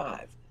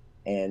 205.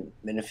 And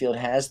Menafield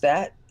has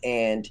that,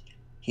 and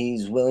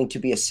he's willing to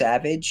be a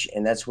savage,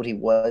 and that's what he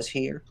was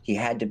here. He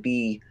had to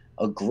be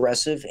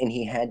aggressive, and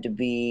he had to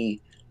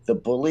be the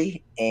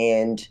bully,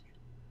 and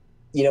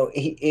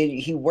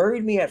he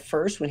worried me at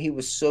first when he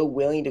was so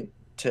willing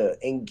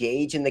to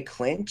engage in the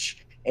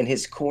clinch, and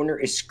his corner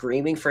is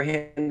screaming for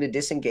him to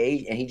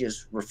disengage, and he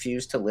just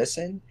refused to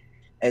listen.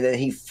 And then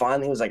he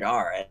finally was like,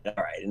 all right,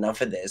 enough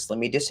of this. Let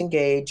me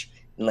disengage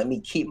and let me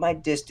keep my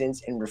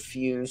distance and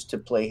refuse to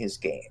play his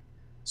game.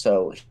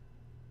 So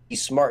he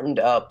smartened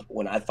up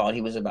when I thought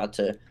he was about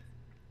to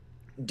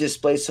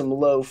display some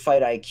low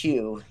fight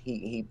IQ.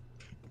 He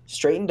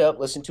straightened up,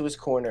 listened to his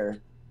corner,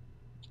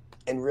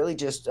 and really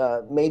just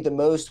made the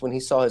most when he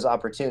saw his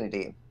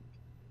opportunity.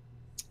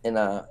 And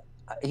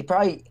he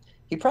probably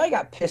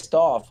got pissed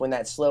off when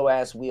that slow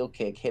ass wheel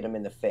kick hit him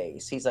in the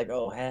face. He's like,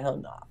 "Oh hell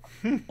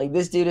no! Like,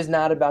 this dude is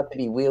not about to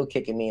be wheel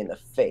kicking me in the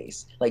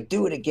face. Like,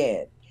 do it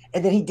again."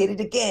 And then he did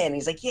it again.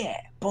 He's like, "Yeah,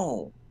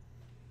 boom."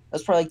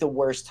 That's probably like the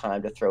worst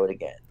time to throw it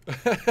again.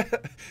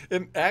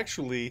 And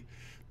actually,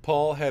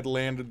 Paul had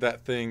landed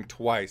that thing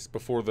twice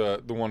before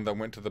the one that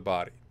went to the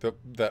body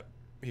that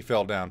he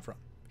fell down from.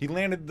 He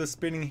landed the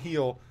spinning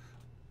heel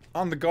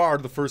on the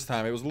guard the first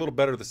time. It was a little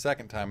better the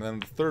second time, and then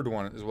the third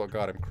one is what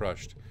got him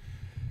crushed.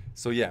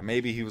 So yeah,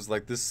 maybe he was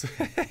like this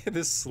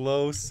this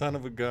slow son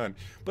of a gun.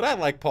 But I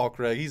like Paul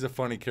Craig. He's a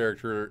funny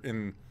character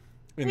in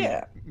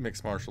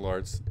mixed martial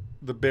arts.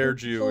 The Bear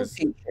Jew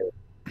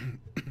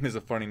is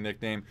a funny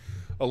nickname.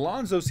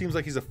 Alonzo seems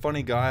like he's a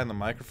funny guy on the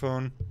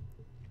microphone,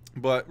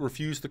 but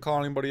refused to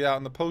call anybody out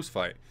in the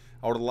post-fight.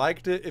 I would have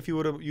liked it if he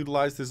would have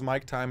utilized his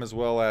mic time as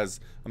well as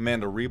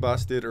Amanda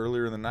Ribas did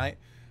earlier in the night.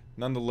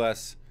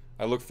 Nonetheless,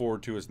 I look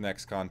forward to his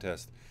next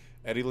contest.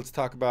 Eddie, let's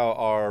talk about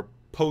our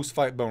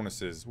post-fight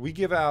bonuses. We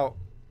give out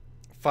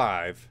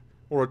 5,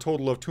 or a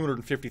total of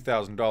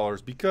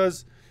 $250,000,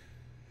 because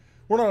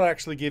we're not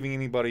actually giving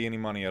anybody any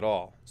money at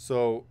all.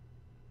 So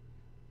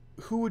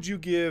who would you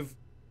give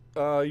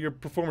your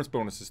performance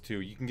bonuses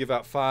too. You can give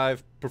out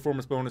 5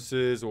 performance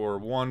bonuses, or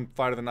 1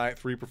 fight of the night,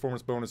 3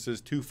 performance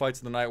bonuses, 2 fights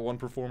of the night, 1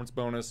 performance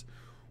bonus,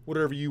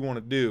 whatever you want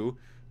to do.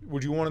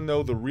 Would you want to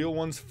know the real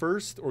ones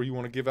first, or you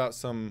want to give out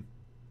some?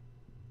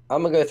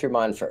 I'm gonna go through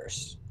mine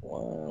first.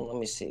 Let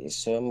me see.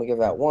 So I'm gonna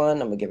give out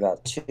 1. I'm gonna give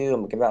out 2.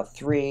 I'm gonna give out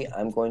 3.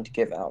 I'm going to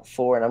give out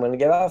 4, and I'm gonna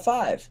give out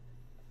 5.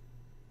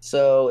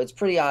 So it's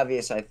pretty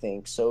obvious, I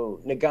think.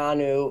 So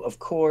Ngannou, of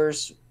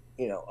course,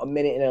 a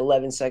minute and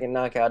 11-second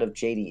knockout of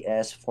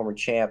JDS, former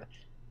champ,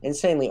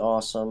 insanely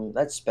awesome.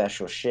 That's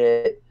special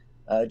shit.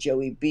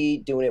 Joey B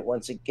doing it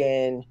once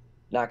again,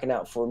 knocking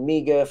out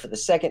Formiga for the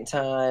second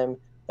time.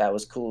 That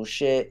was cool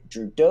shit.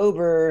 Drew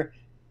Dober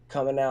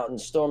coming out and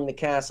storming the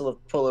castle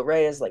of Polo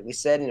Reyes, like we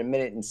said, in a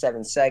minute and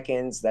 7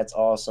 seconds. That's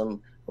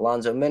awesome.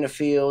 Alonzo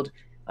Minifield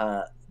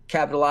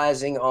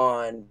capitalizing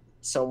on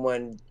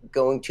someone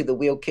going to the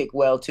wheel kick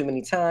well too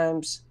many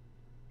times.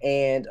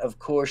 And, of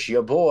course,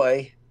 your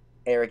boy,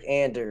 Eric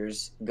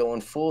Anders,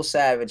 going full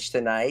savage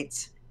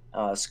tonight,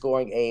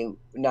 scoring a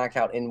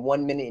knockout in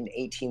 1 minute and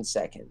 18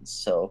 seconds.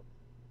 So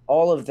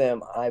all of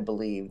them, I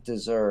believe,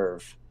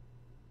 deserve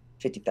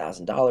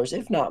 $50,000,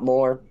 if not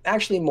more.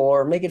 Actually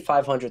more. Make it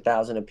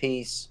 $500,000 a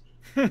piece.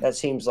 That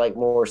seems like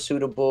more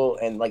suitable.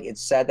 And like,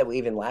 it's sad that we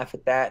even laugh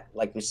at that.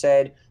 Like we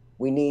said,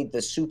 we need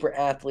the super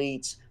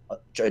athletes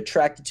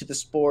attracted to the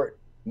sport,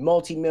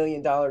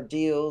 multi-million-dollar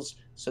deals,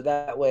 so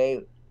that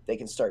way they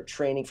can start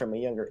training from a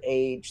younger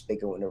age. They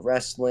go into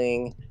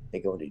wrestling, they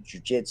go into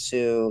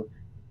jiu-jitsu,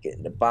 get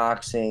into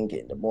boxing, get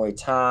into Muay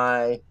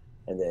Thai,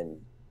 and then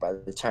by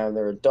the time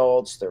they're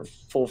adults, they're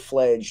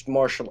full-fledged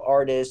martial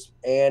artists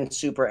and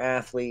super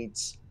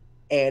athletes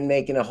and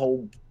making a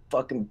whole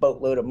fucking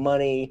boatload of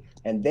money.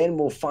 And then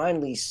we'll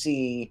finally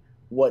see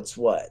what's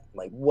what.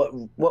 Like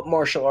what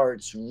martial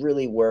arts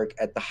really work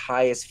at the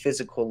highest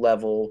physical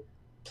level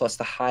plus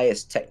the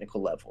highest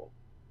technical level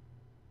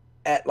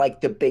at like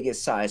the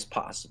biggest size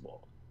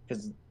possible,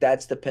 because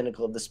that's the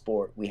pinnacle of the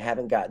sport. We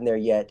haven't gotten there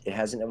yet. It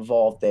hasn't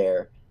evolved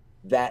there.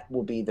 That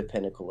will be the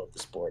pinnacle of the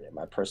sport, in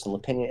my personal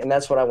opinion, and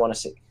that's what I want to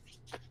see.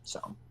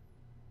 So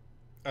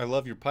I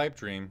love your pipe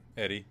dream,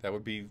 Eddie. That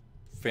would be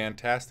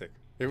fantastic.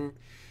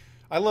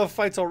 I love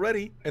fights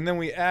already, and then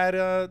we add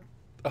a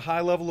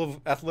high level of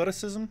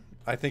athleticism.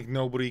 I think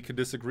nobody could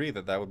disagree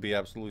that would be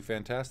absolutely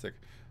fantastic.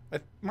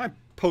 My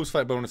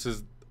post-fight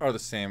bonuses are the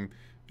same.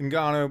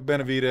 Ngannou,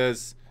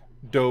 Benavidez,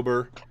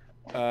 Dober.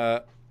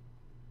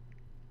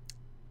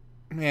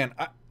 Man,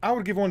 I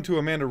would give one to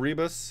Amanda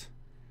Ribas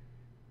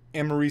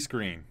and Maurice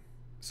Green.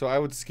 So I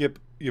would skip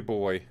your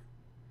boy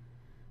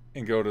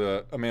and go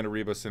to Amanda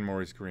Ribas and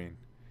Maurice Green.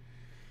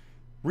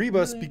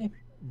 Ribas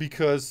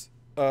because,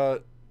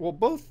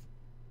 both...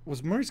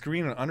 Was Maurice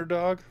Green an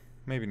underdog?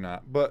 Maybe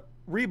not. But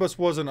Ribas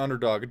was an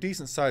underdog, a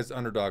decent-sized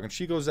underdog. And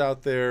she goes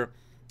out there.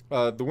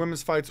 The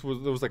women's fights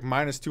was like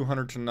minus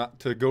 200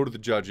 to go to the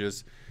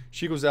judges.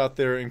 She goes out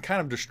there and kind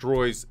of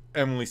destroys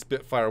Emily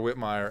Spitfire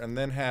Whitmire, and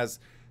then has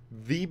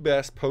the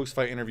best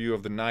post-fight interview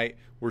of the night,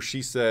 where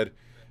she said,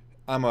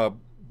 "I'm a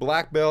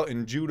black belt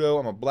in judo,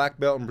 I'm a black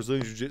belt in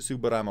Brazilian jiu-jitsu,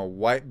 but I'm a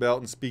white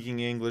belt in speaking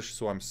English,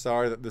 so I'm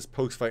sorry that this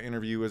post-fight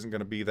interview isn't going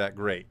to be that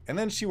great." And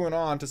then she went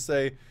on to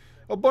say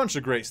a bunch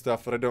of great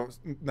stuff that I don't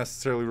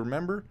necessarily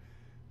remember,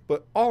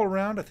 but all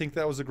around, I think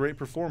that was a great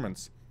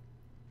performance.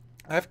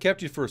 I've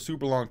kept you for a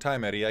super long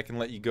time, Eddie. I can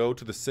let you go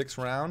to the 6th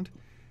round,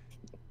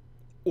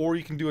 or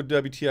you can do a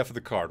WTF of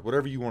the card,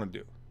 whatever you want to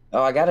do.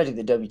 Oh, I got to do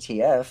the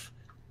WTF.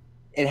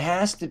 It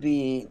has to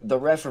be the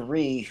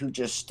referee who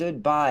just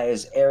stood by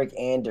as Eric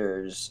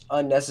Anders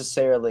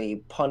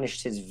unnecessarily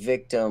punished his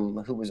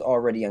victim who was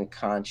already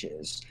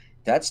unconscious.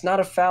 That's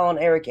not a foul on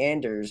Eric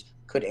Anders.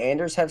 Could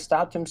Anders have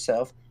stopped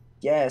himself?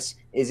 Yes.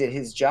 Is it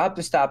his job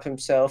to stop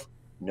himself?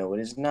 No, it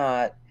is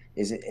not.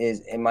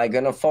 Am I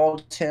going to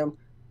fault him?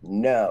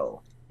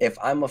 No. If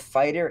I'm a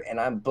fighter and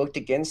I'm booked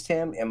against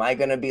him, am I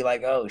going to be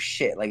like, oh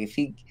shit, like if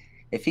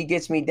he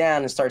gets me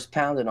down and starts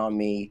pounding on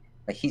me,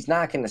 like he's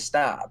not going to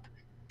stop.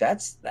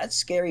 That's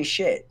scary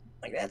shit.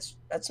 Like that's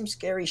some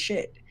scary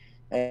shit.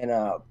 And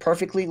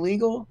perfectly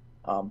legal,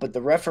 but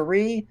the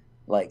referee,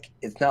 like,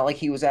 it's not like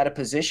he was out of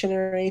position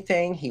or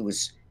anything. He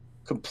was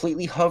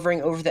completely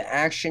hovering over the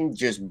action,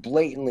 just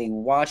blatantly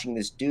watching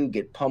this dude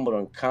get pummeled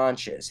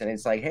unconscious. And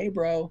it's like, hey,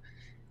 bro,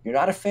 you're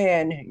not a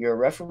fan. You're a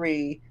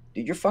referee.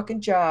 Do your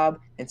fucking job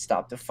and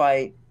stop the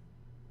fight.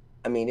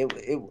 I mean,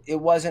 it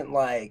wasn't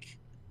like,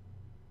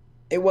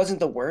 it wasn't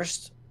the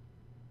worst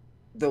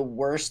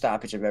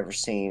stoppage I've ever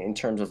seen in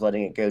terms of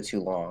letting it go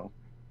too long.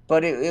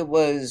 But it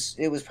was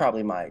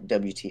probably my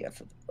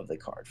WTF of the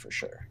card for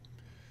sure.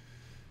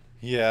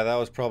 Yeah, that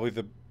was probably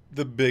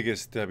the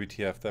biggest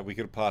WTF that we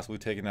could have possibly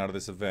taken out of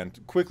this event.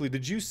 Quickly,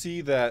 did you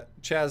see that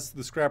Chaz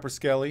the Scrapper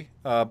Skelly,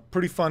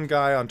 pretty fun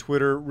guy on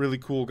Twitter, really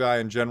cool guy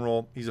in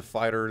general, he's a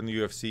fighter in the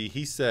UFC,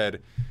 he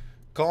said,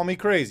 call me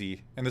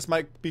crazy, and this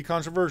might be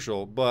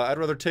controversial, but I'd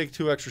rather take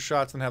 2 extra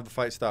shots than have the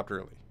fight stopped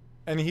early.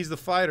 And he's the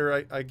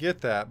fighter, I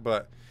get that,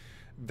 but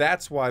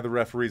that's why the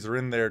referees are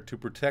in there, to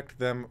protect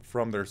them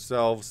from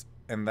themselves,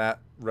 and that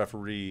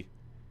referee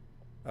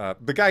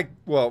The guy,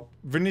 well,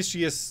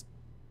 Vinicius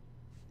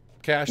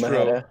Castro,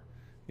 Maheda.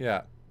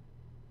 yeah,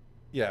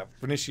 yeah,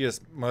 Vinicius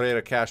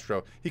Moreira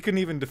Castro. He couldn't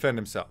even defend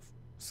himself.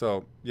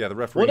 So yeah, the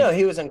referee Well, no, needs.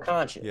 he was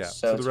unconscious, Yeah,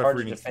 so so the it's hard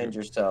referee to needs to do. defend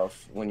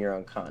yourself when you're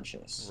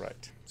unconscious.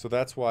 Right. So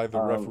that's why the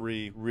Um,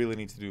 referee really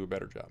needs to do a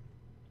better job.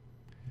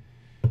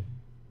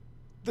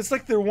 It's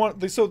like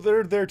so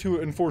they're there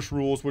to enforce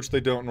rules, which they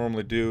don't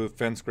normally do.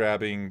 Fence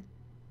grabbing,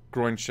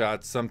 groin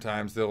shots.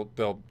 Sometimes they'll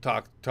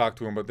talk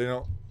to him, but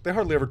they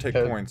hardly ever take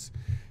toe, points.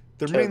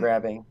 Their toe main,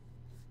 grabbing,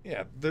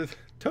 yeah, the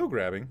toe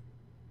grabbing.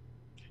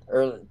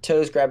 or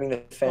toes grabbing the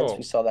fence. We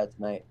Oh, saw that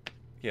tonight.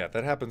 yeah,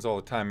 that happens all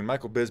the time. And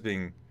Michael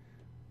Bisping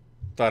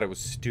thought it was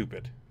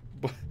stupid,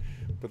 but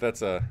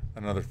that's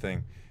another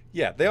thing.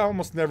 Yeah, they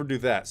almost never do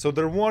that. So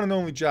their one and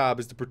only job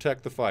is to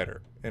protect the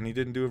fighter, and he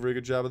didn't do a very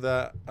good job of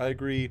that. I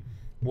agree.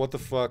 What the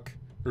fuck?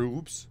 Or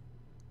oops,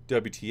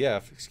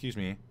 WTF? Excuse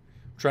me. I'm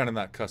trying to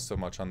not cuss so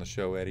much on the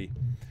show, Eddie.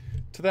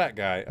 To that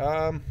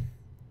guy.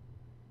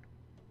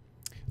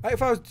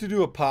 If I was to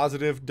do a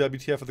positive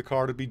WTF of the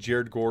card, it'd be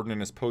Jared Gordon in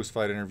his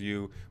post-fight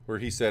interview where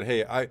he said,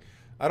 "Hey, I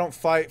don't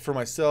fight for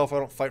myself. I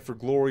don't fight for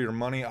glory or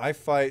money. I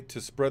fight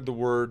to spread the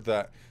word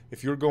that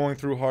if you're going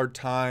through a hard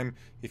time,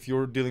 if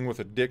you're dealing with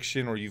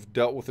addiction or you've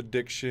dealt with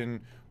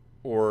addiction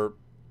or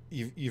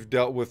you've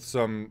dealt with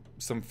some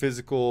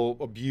physical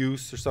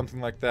abuse or something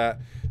like that,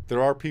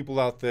 there are people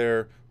out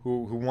there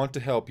who want to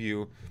help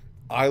you.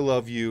 I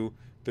love you.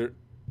 There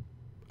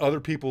other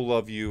people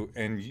love you,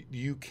 and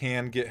you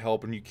can get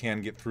help and you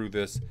can get through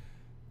this.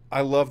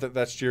 I love that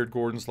that's Jared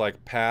Gordon's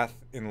like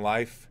path in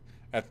life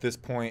at this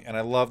point, and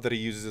I love that he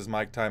uses his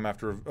mic time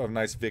after a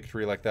nice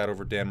victory like that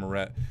over Dan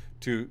Moret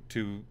to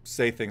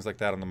say things like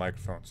that on the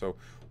microphone. So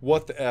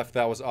what the F,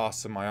 that was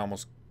awesome. I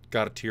almost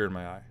got a tear in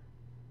my eye.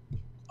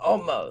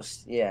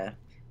 Almost, yeah.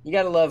 You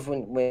gotta love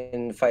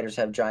when fighters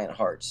have giant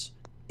hearts,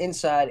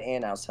 inside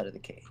and outside of the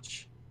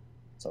cage.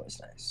 It's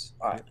always nice.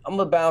 All right, I'm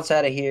gonna bounce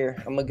out of here.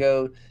 I'm gonna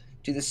go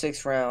to the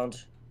 6th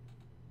round.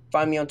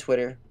 Find me on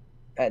Twitter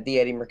at the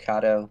Eddie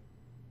Mercado.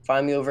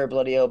 Find me over at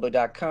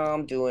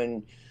bloodyelbow.com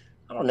doing,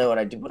 I don't know what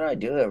I do. What do I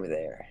do over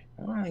there?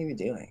 I don't know what I'm even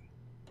doing.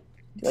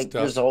 Like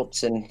Stuff.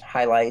 results and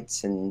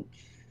highlights and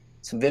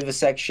some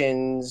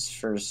vivisections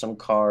for some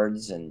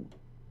cards and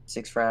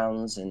 6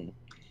 rounds and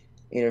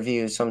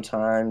interviews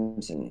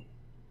sometimes, and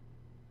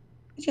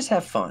just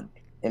have fun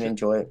and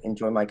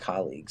enjoy my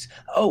colleagues.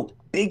 Oh,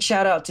 big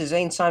shout out to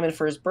Zane Simon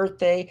for his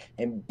birthday,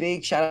 and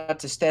big shout out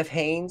to Steph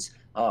Haynes.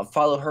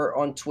 Follow her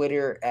on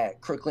Twitter at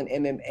Crooklyn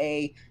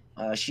MMA.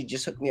 She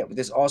just hooked me up with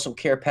this awesome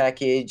care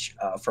package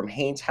from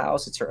Haynes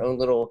House. It's her own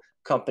little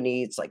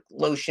company. It's like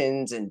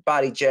lotions and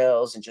body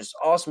gels and just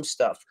awesome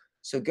stuff.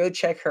 So go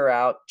check her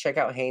out. Check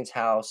out Haynes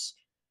House.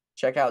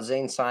 Check out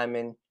Zane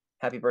Simon.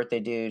 Happy birthday,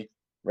 dude.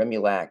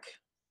 Remulac.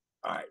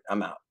 All right,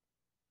 I'm out.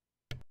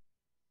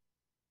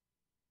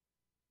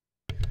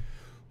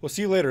 Well,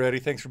 see you later, Eddie.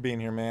 Thanks for being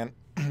here, man.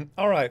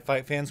 All right,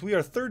 fight fans. We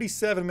are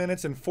 37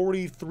 minutes and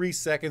 43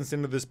 seconds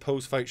into this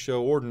post-fight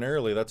show.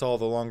 Ordinarily, that's all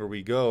the longer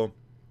we go.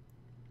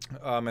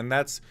 And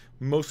that's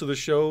most of the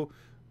show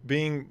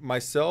being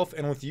myself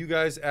and with you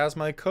guys as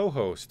my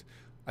co-host.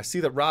 I see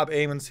that Rob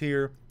Amon's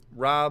here.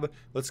 Rob,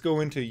 let's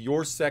go into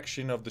your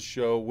section of the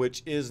show,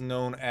 which is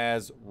known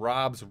as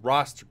Rob's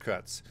Roster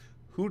Cuts.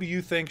 Who do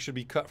you think should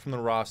be cut from the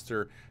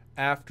roster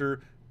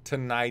after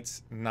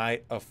tonight's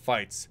night of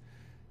fights?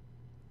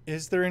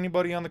 Is there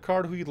anybody on the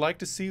card who you'd like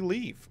to see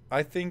leave?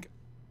 I think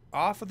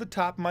off of the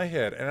top of my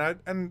head,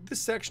 and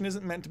this section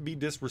isn't meant to be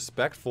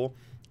disrespectful.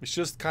 It's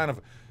just kind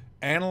of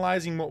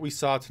analyzing what we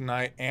saw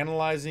tonight,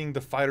 analyzing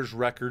the fighters'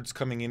 records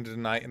coming into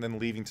tonight and then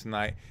leaving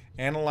tonight,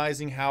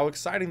 analyzing how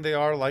exciting they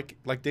are, like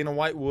Dana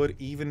White would,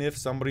 even if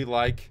somebody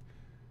like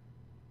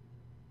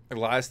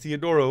Elias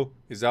Theodoro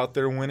is out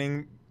there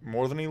winning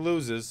more than he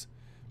loses,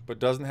 but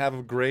doesn't have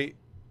a great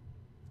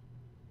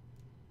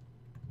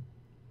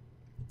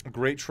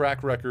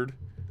track record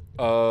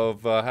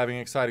of having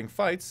exciting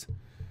fights.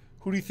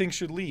 Who do you think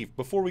should leave?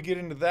 Before we get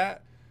into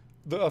that,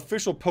 the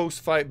official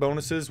post-fight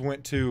bonuses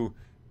went to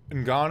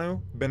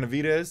Ngannou,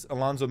 Benavidez,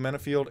 Alonzo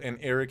Menafield, and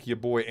Eric "Ya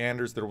Boy"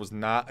 Anders. There was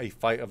not a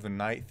fight of the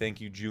night.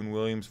 Thank you, June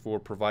Williams, for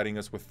providing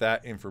us with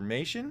that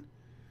information.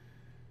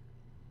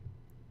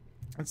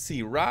 Let's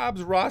see.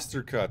 Rob's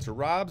roster cuts, or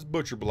Rob's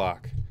butcher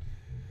block.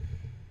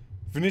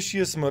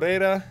 Vinicius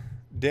Moreira,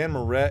 Dan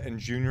Moret, and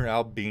Junior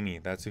Albini.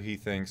 That's who he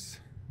thinks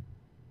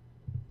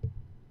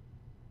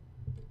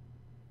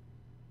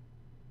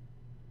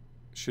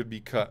should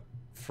be cut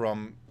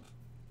from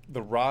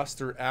the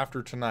roster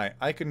after tonight.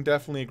 I can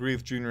definitely agree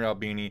with Junior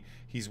Albini.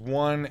 He's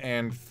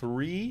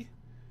 1-3.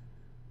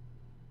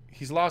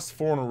 He's lost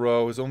 4 in a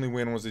row. His only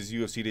win was his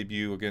UFC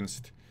debut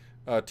against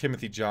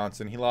Timothy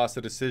Johnson. He lost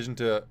a decision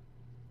to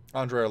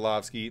Andrei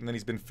Arlovsky, and then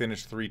he's been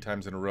finished 3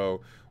 times in a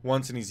row.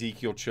 Once in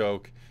Ezekiel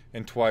choke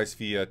and twice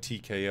via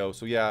TKO.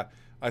 So yeah,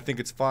 I think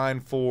it's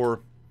fine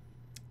for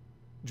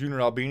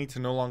Junior Albini to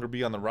no longer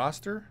be on the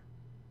roster.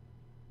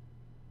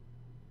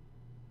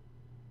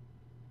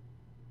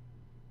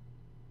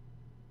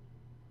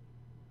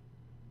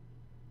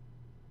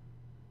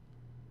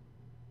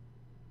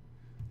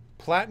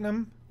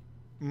 Platinum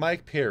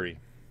Mike Perry.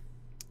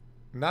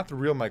 Not the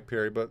real Mike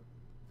Perry, but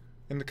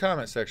in the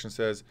comment section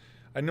says,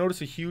 I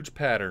notice a huge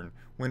pattern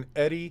when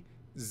Eddie,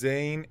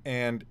 Zane,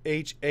 and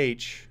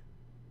HH,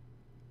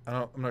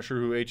 I'm not sure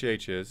who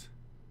HH is,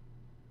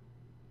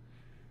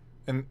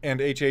 and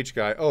HH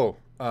guy,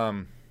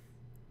 Conor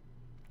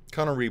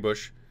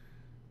Rebush,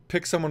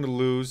 pick someone to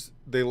lose.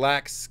 They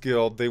lack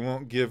skill. They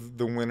won't give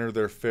the winner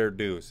their fair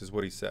dues, is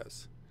what he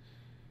says.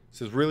 He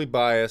says, really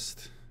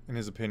biased, in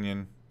his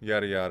opinion,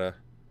 yada yada.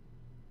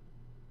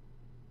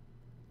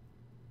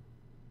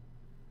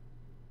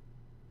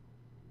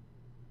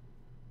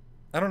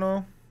 I don't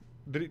know.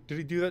 Did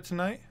he do that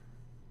tonight?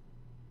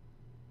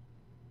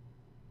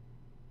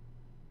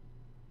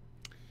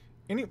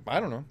 I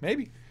don't know.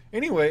 Maybe.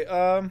 Anyway,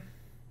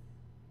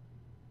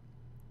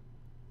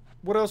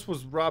 what else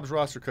was Rob's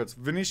roster cuts?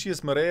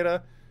 Vinicius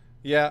Moreira.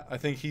 Yeah, I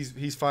think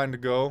he's fine to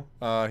go.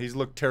 He's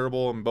looked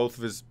terrible in both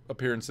of his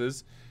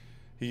appearances.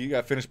 He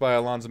got finished by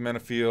Alonzo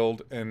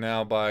Menafield and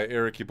now by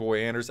Eric your boy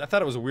Anders. I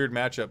thought it was a weird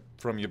matchup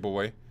from your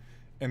boy.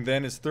 And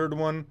then his third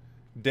one,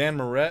 Dan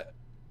Moret.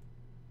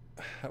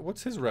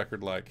 What's his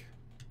record like?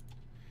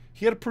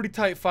 He had a pretty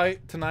tight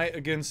fight tonight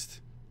against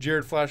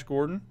Jared Flash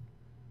Gordon.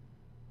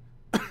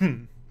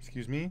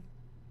 Excuse me.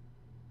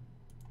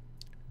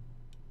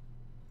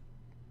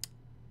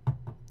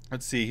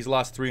 Let's see. He's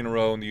lost 3 in a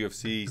row in the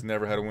UFC. He's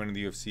never had a win in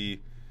the UFC.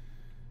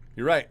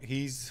 You're right.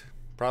 He's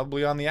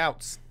probably on the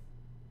outs.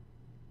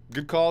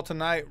 Good call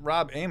tonight,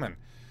 Rob Amon.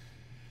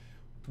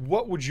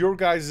 What would your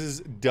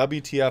guys'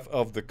 WTF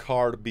of the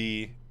card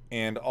be?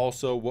 And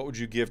also, what would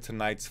you give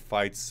tonight's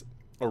fights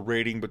a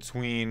rating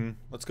between,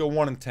 let's go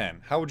 1 and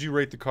 10. How would you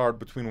rate the card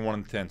between 1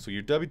 and 10? So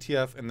your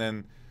WTF and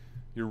then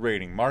your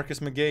rating. Marcus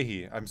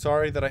McGahee. I'm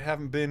sorry that I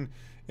haven't been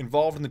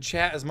involved in the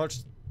chat as much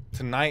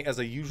tonight as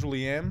I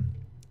usually am.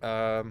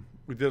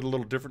 We did a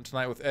little different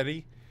tonight with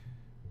Eddie.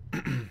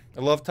 I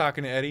love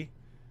talking to Eddie.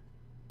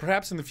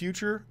 Perhaps in the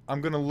future, I'm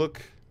going to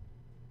look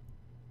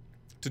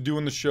to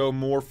doing the show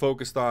more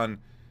focused on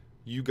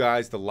you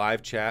guys, the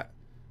live chat.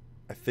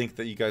 I think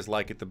that you guys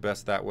like it the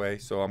best that way,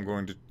 so I'm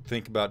going to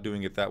think about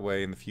doing it that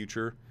way in the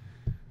future.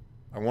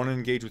 I want to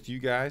engage with you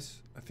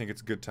guys. I think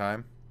it's a good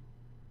time.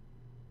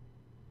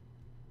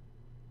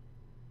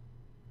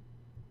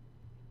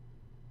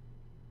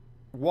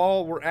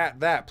 While we're at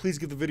that, please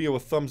give the video a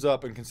thumbs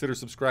up and consider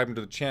subscribing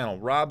to the channel.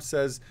 Rob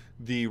says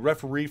the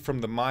referee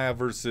from the Maia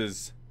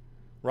versus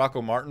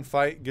Rocco Martin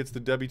fight gets the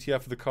WTF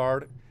of the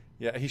card.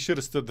 Yeah, he should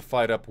have stood the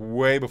fight up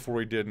way before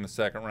he did in the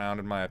second round,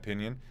 in my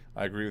opinion.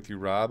 I agree with you,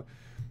 Rob.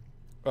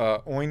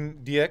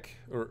 Oin Diek,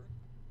 or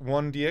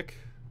One Diek,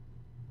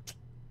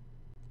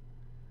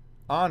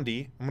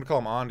 Andy, I'm going to call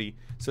him Andy,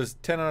 says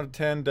 10 out of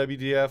 10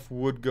 WDF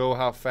would go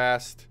how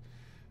fast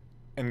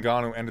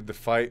Ngannou ended the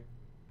fight.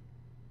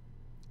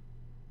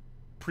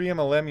 Priya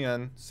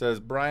Malemian says,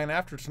 Brian,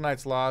 after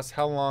tonight's loss,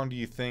 how long do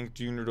you think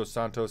Junior Dos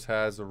Santos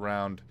has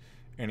around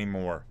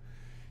anymore?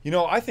 You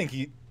know, I think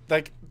he,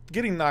 like,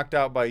 getting knocked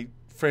out by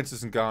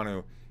Francis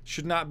Ngannou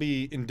should not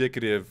be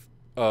indicative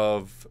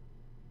of,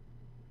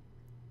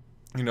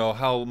 you know,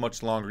 how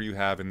much longer you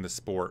have in the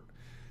sport.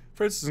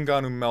 Francis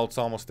Ngannou melts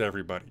almost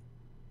everybody.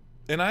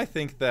 And I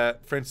think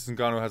that Francis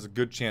Ngannou has a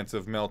good chance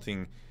of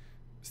melting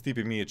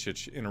Stipe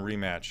Miocic in a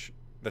rematch.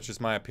 That's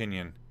just my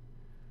opinion.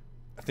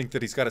 I think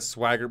that he's got a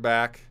swagger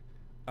back.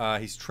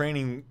 He's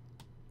training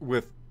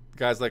with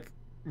guys like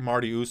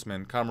Marty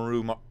Usman,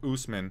 Kamaru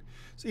Usman.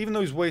 So even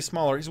though he's way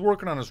smaller, he's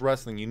working on his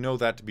wrestling. You know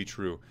that to be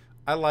true.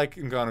 I like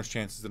Ngannou's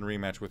chances in a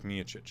rematch with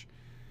Miocic.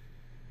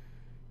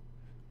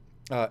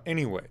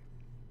 Anyway,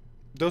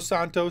 Dos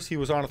Santos, he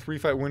was on a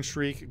 3-fight win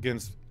streak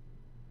against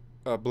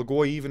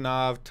Blagoy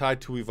Ivanov, Tai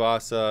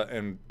Tuivasa,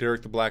 and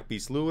Derrick the Black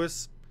Beast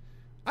Lewis.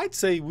 I'd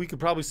say we could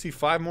probably see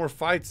 5 more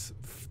fights,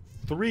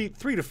 3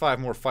 to 5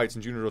 more fights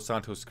in Junior Dos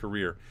Santos'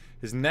 career.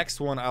 His next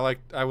one,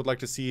 I would like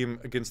to see him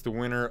against the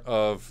winner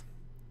of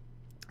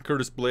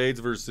Curtis Blaydes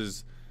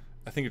versus,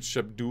 I think it's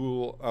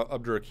Shabdul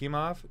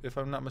Abdurakhimov, if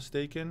I'm not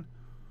mistaken,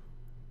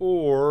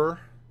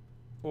 or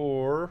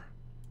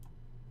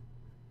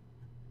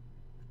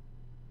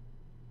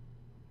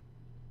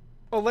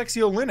Alexei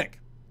Oleinik.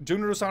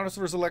 Junior Dos Santos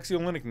versus Alexei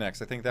Oleinik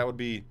next. I think that would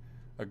be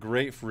a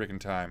great freaking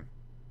time.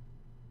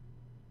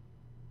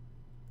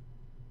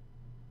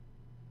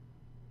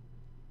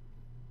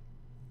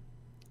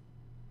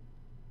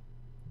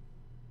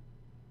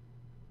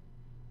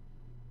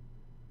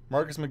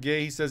 Marcus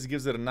McGahee says he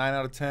gives it a 9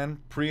 out of 10.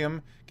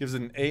 Priam gives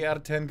it an 8 out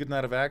of 10. Good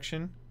night of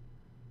action.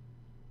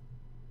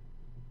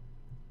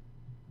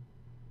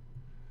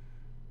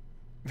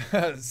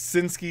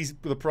 Sinsky,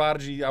 the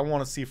prodigy. I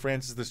want to see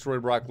Francis destroy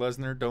Brock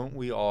Lesnar. Don't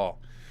we all?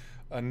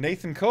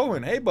 Nathan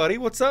Cohen. Hey, buddy.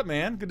 What's up,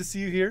 man? Good to see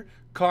you here.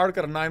 Card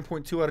got a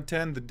 9.2 out of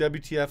 10. The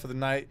WTF of the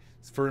night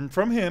from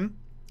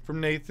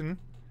Nathan.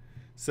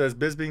 Says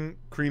Bisping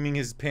creaming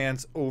his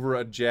pants over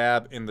a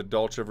jab in the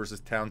Dolce versus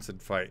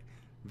Townsend fight.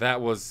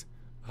 That was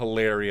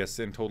hilarious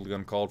and totally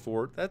uncalled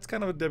for. That's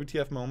kind of a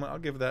WTF moment. I'll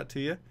give that to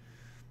you.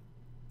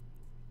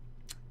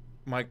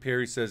 Mike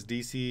Perry says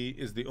DC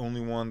is the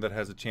only one that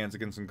has a chance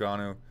against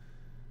Ngannou.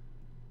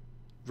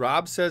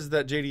 Rob says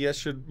that JDS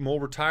should mull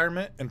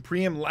retirement, and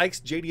Priam likes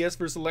JDS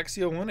versus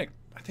Alexei Oleinik.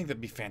 I think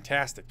that'd be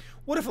fantastic.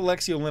 What if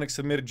Alexei Oleinik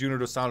submitted Junior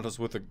Dos Santos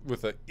with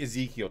a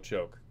Ezekiel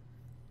choke?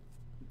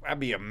 That'd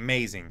be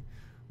amazing.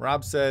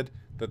 Rob said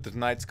that the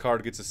night's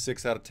card gets a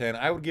 6 out of 10.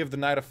 I would give the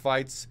night of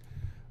fights.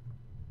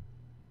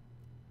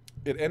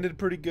 It ended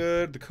pretty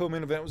good. The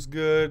co-main event was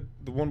good.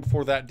 The one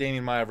before that,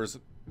 Damian Maia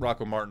versus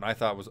Rocco Martin, I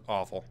thought was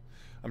awful.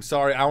 I'm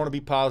sorry. I want to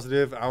be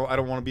positive. I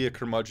don't want to be a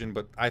curmudgeon,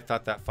 but I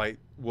thought that fight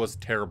was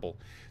terrible.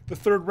 The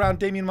third round,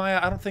 Damian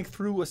Maia, I don't think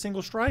threw a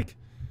single strike.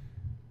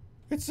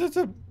 It's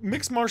a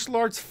mixed martial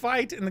arts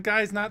fight, and the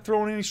guy's not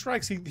throwing any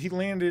strikes. He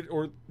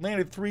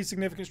landed 3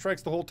 significant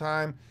strikes the whole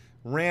time,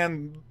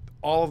 ran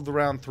all of the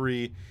round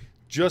 3,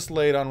 just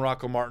laid on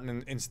Rocco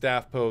Martin in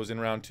staff pose in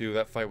round 2.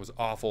 That fight was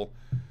awful.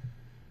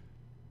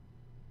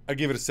 I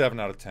give it a 7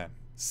 out of 10.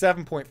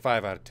 7.5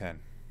 out of 10.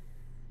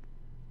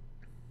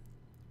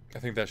 I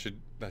think that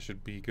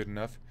should be good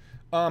enough.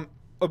 A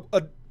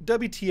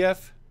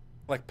WTF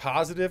like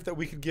positive that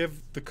we could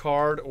give the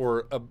card,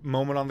 or a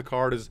moment on the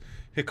card, is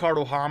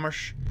Ricardo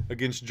Hamas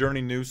against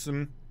Journey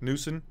Newson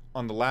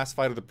on the last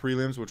fight of the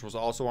prelims, which was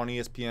also on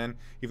ESPN,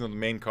 even though the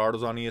main card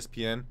was on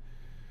ESPN.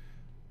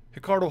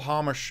 Ricardo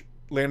Hamas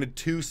landed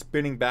 2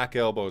 spinning back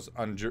elbows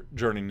on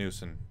Journey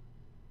Newson.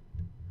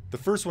 The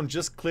first one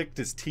just clicked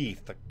his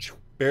teeth, like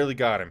barely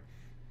got him.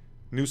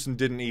 Newson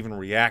didn't even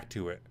react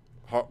to it.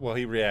 Well,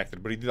 he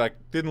reacted, but he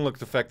didn't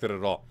look affected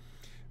at all.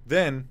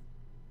 Then,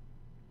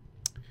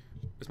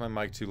 is my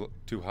mic too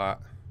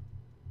hot?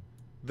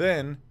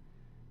 Then,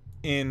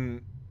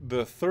 in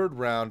the third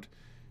round,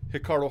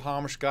 Ricardo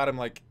Hamas got him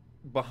like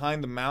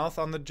behind the mouth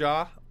on the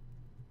jaw,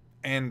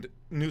 and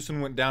Newson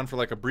went down for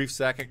like a brief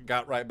second,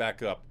 got right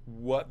back up.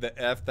 What the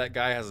F? That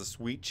guy has a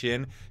sweet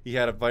chin. He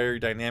had a very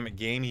dynamic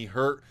game. He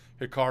hurt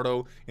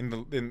Ricardo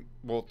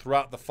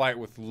throughout the fight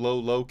with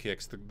low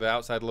kicks, the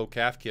outside low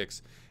calf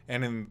kicks.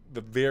 And in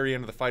the very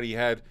end of the fight, he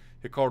had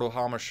Ricardo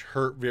Hamas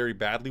hurt very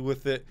badly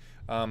with it.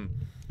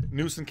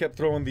 Newson kept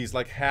throwing these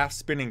like half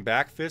spinning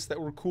back fists that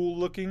were cool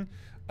looking.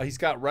 He's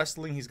got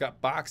wrestling. He's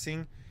got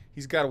boxing.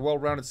 He's got a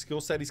well-rounded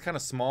skill set. He's kind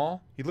of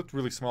small. He looked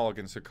really small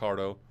against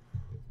Ricardo.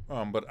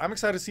 But I'm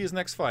excited to see his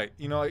next fight.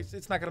 You know,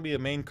 it's not going to be a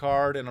main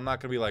card, and I'm not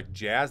going to be like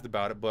jazzed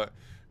about it. But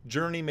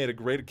Journey made a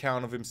great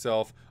account of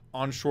himself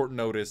on short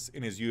notice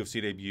in his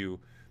UFC debut.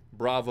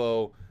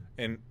 Bravo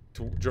and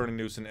to Journey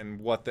Newson,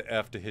 and what the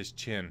F to his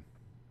chin.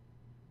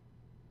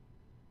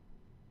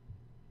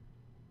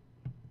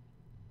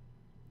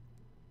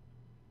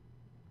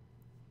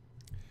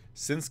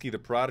 Sinsky the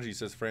Prodigy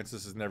says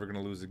Francis is never going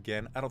to lose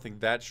again. I don't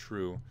think that's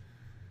true,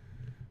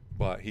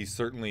 but he's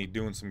certainly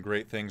doing some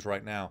great things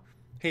right now.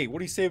 Hey, what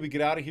do you say we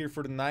get out of here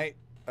for tonight?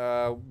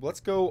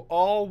 Let's go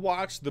all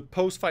watch the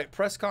post-fight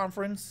press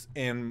conference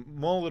and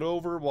mull it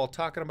over while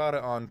talking about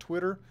it on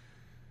Twitter.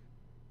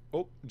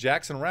 Oh,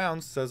 Jackson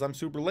Rounds says I'm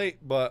super late,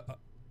 but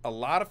a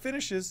lot of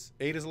finishes.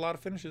 8 is a lot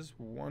of finishes.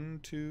 1,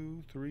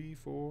 2, 3,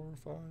 4,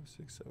 5,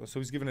 6, 7. So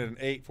he's giving it an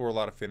 8 for a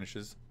lot of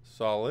finishes.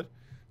 Solid.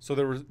 So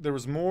there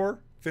was more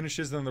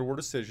finishes than there were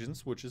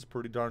decisions, which is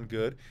pretty darn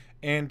good.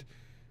 And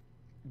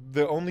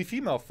the only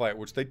female fight,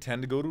 which they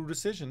tend to go to a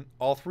decision,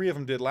 all 3 of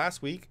them did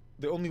last week.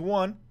 The only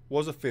one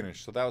was a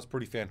finish, so that was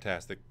pretty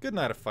fantastic. Good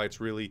night of fights,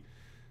 really.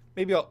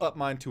 Maybe I'll up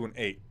mine to an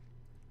 8.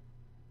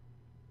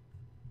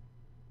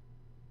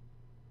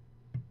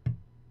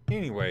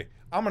 Anyway,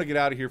 I'm going to get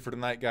out of here for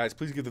tonight, guys.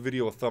 Please give the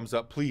video a thumbs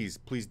up. Please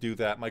do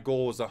that. My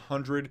goal is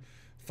 100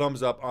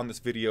 thumbs up on this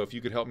video. If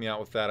you could help me out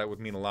with that, it would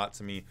mean a lot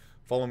to me.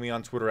 Follow me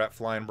on Twitter at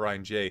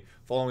FlyingBrianJ.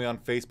 Follow me on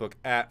Facebook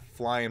at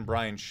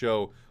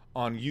FlyingBrianShow.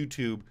 On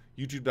YouTube,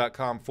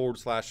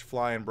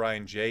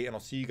 youtube.com/FlyingBrianJ. And I'll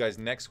see you guys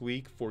next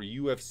week for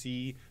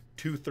UFC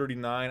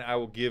 239. I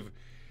will give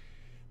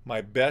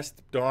my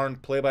best darn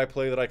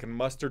play-by-play that I can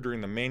muster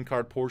during the main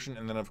card portion,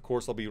 and then of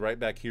course I'll be right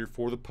back here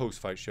for the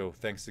post-fight show.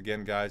 Thanks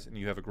again, guys, and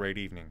you have a great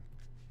evening.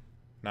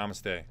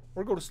 Namaste.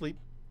 Or go to sleep.